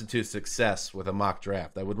constitutes success with a mock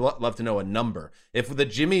draft? I would love to know a number. If the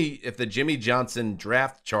Jimmy Johnson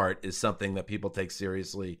draft chart is something that people take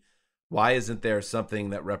seriously, why isn't there something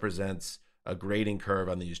that represents a grading curve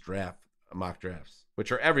on these mock drafts? Which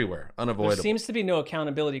are everywhere, unavoidable. There seems to be no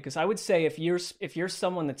accountability because I would say if you're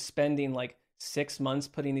someone that's spending like 6 months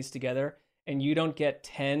putting these together and you don't get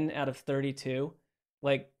 10 out of 32,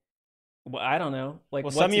 like, well, I don't know. Like,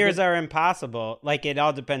 well, some years are impossible. Like, it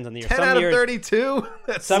all depends on the year. 10 some out years, of 32?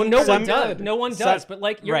 No one does. But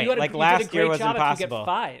like, you did a last year great was job impossible. if you get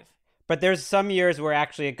 5. But there's some years where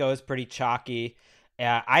actually it goes pretty chalky.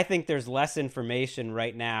 I think there's less information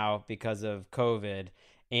right now because of COVID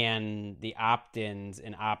and the opt-ins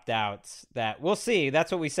and opt-outs that we'll see.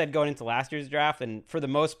 That's what we said going into last year's draft. And for the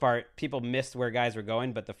most part, people missed where guys were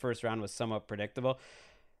going, but the first round was somewhat predictable.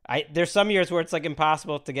 There's some years where it's like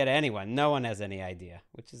impossible to get anyone. No one has any idea,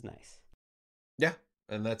 which is nice. Yeah.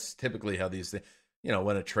 And that's typically how these things,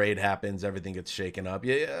 when a trade happens, everything gets shaken up.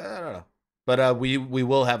 Yeah, I don't know. But we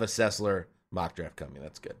will have a Sessler mock draft coming.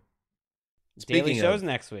 That's good. Daily shows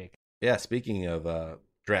next week. Yeah, speaking of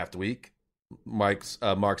draft week, Mark's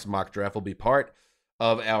mock draft will be part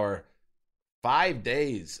of our 5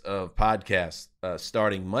 days of podcasts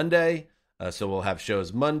starting Monday. So we'll have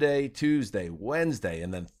shows Monday, Tuesday, Wednesday,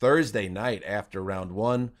 and then Thursday night after round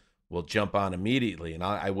 1, we'll jump on immediately. And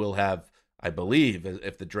I will have, I believe,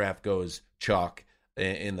 if the draft goes chalk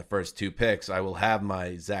in the first 2 picks, I will have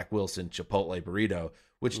my Zach Wilson Chipotle burrito,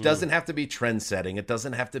 which doesn't have to be trend-setting. It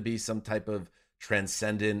doesn't have to be some type of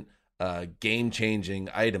transcendent game-changing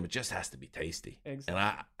item. It just has to be tasty.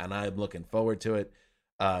 Exactly. And I'm looking forward to it.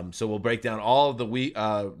 So we'll break down all of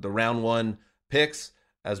the round 1 picks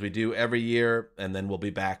as we do every year, and then we'll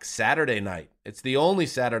be back Saturday night. It's the only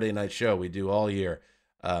Saturday night show we do all year.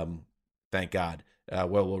 Thank God. Where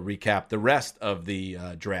we'll recap the rest of the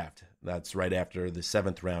draft. That's right after the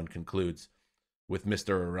 7th round concludes with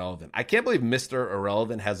Mr. Irrelevant. I can't believe Mr.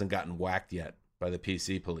 Irrelevant hasn't gotten whacked yet by the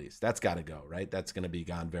PC police. That's got to go, right? That's going to be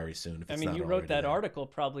gone very soon. You wrote that article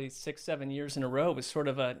probably 6-7 years in a row. It was sort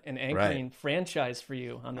of an anchoring franchise for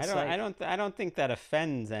you on the site. I don't think that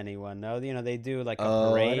offends anyone, though. They do like a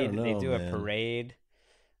parade. They do a parade.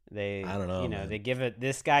 I don't know. Man. They give it.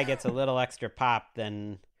 This guy gets a little extra pop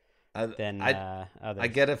than others. I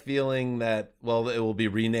get a feeling that it will be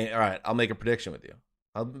renamed. All right, I'll make a prediction with you.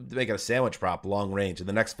 I'll make it a sandwich prop, long range. In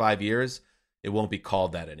the next 5 years, it won't be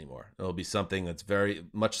called that anymore. It'll be something that's very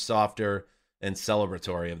much softer and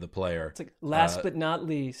celebratory of the player. It's like last but not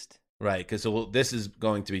least. Right, because this is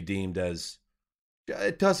going to be deemed as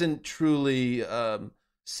it doesn't truly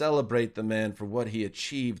celebrate the man for what he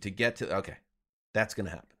achieved to get to. Okay, that's going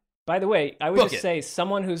to happen. By the way, I would say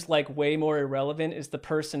someone who's like way more irrelevant is the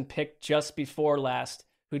person picked just before last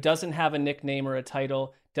who doesn't have a nickname or a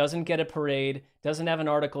title, doesn't get a parade, doesn't have an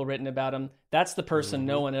article written about him. That's the person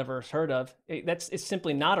no one ever heard of. It's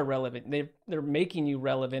simply not irrelevant. They're making you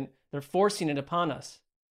relevant. They're forcing it upon us.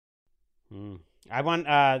 I want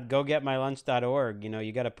gogetmylunch.org.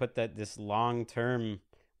 You got to put this long-term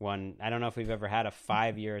one. I don't know if we've ever had a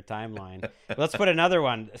 5-year timeline. Let's put another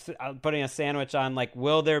one. Putting a sandwich on, like,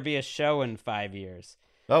 will there be a show in 5 years?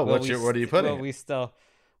 Oh, what are you putting? Well,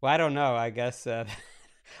 I don't know. I guess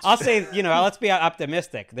I'll say, let's be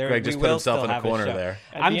optimistic. Greg just put himself in a corner there.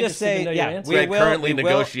 I'm just saying, Greg currently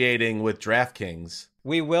negotiating with DraftKings.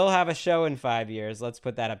 We will have a show in 5 years. Let's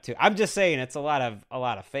put that up too. I'm just saying it's a lot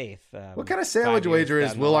of faith. What kind of sandwich wager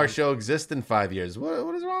is will our show exist in 5 years?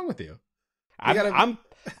 What is wrong with you?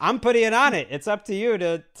 I'm putting it on it. It's up to you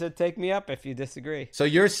to take me up if you disagree. So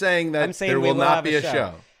you're saying that there will not be a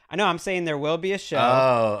show. I know. I'm saying there will be a show.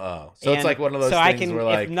 Oh. So it's like one of those things where,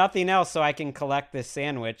 like, if nothing else, so I can collect this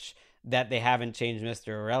sandwich that they haven't changed Mr.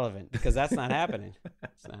 Irrelevant, because that's not happening.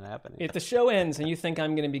 It's not happening. If the show ends and you think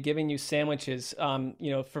I'm going to be giving you sandwiches,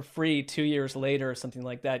 for free 2 years later or something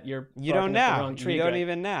like that, you don't know. You don't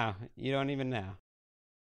even know.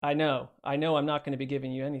 I know I'm not going to be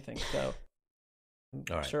giving you anything, so I'm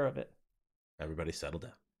All right. sure of it. Everybody settle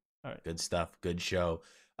down. All right. Good stuff. Good show.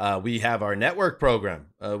 We have our network program.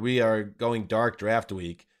 We are going dark draft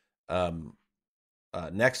week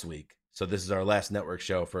next week. So this is our last network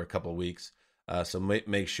show for a couple of weeks. So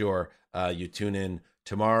make sure you tune in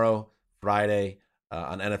tomorrow, Friday,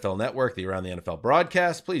 on NFL Network, the Around the NFL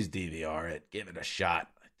broadcast. Please DVR it. Give it a shot.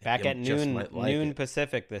 Back at noon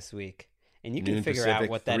Pacific this week. And you can figure out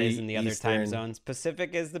what that is in the other time zones.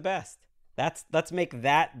 Pacific is the best. Let's make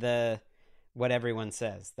that what everyone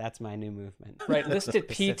says. That's my new movement. Right, listed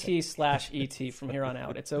PT/ET from here on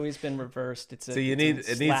out. It's always been reversed. It needs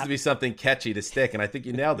to be something catchy to stick, and I think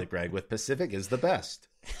you nailed it, Greg. With Pacific is the best.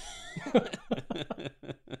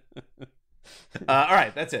 All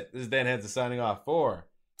right, that's it. This is Dan Hanzus signing off for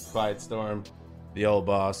Quiet Storm, the old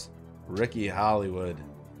boss, Ricky Hollywood,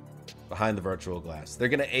 behind the virtual glass. They're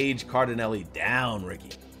gonna age Cardinelli down, Ricky,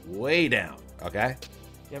 way down. Okay.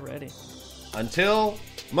 Get ready. Until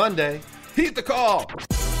Monday. Heed the call.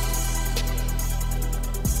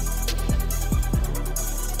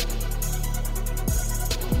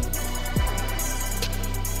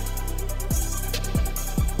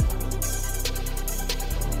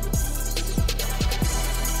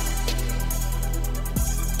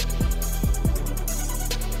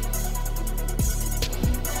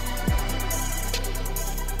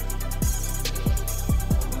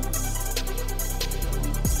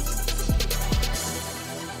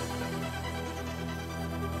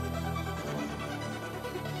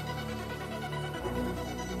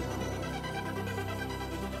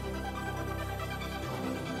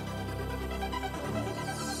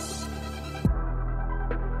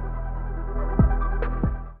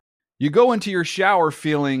 You go into your shower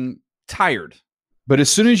feeling tired, but as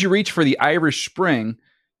soon as you reach for the Irish Spring,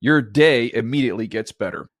 your day immediately gets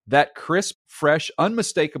better. That crisp, fresh,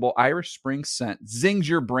 unmistakable Irish Spring scent zings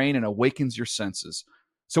your brain and awakens your senses.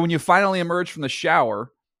 So when you finally emerge from the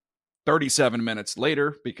shower 37 minutes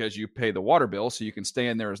later, because you pay the water bill so you can stay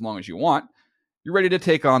in there as long as you want, you're ready to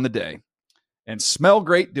take on the day and smell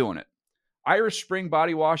great doing it. Irish Spring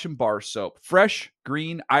Body Wash and Bar Soap. Fresh,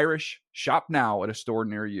 green, Irish. Shop now at a store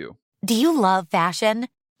near you. Do you love fashion?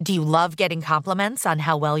 Do you love getting compliments on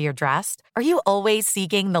how well you're dressed? Are you always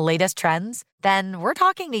seeking the latest trends? Then we're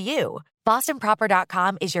talking to you.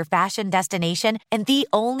 BostonProper.com is your fashion destination and the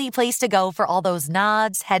only place to go for all those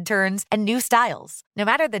nods, head turns, and new styles. No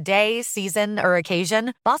matter the day, season, or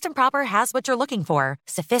occasion, Boston Proper has what you're looking for.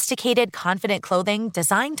 Sophisticated, confident clothing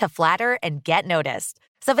designed to flatter and get noticed.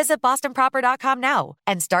 So visit BostonProper.com now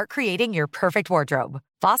and start creating your perfect wardrobe.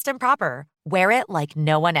 Boston Proper. Wear it like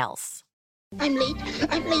no one else. I'm late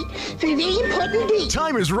for a very important date.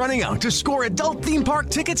 Time is running out to score adult theme park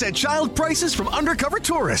tickets at child prices from Undercover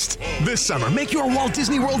Tourist. This summer, make your Walt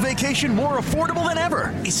Disney World vacation more affordable than ever.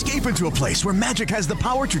 Escape into a place where magic has the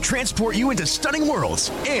power to transport you into stunning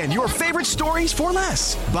worlds and your favorite stories for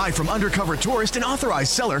less. Buy from Undercover Tourist, an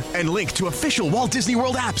authorized seller, and link to official Walt Disney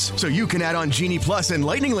World apps so you can add on Genie Plus and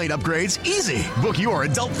Lightning Lane upgrades easy. Book your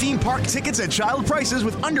adult theme park tickets at child prices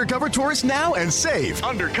with Undercover Tourist now and save.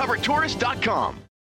 UndercoverTourist.com.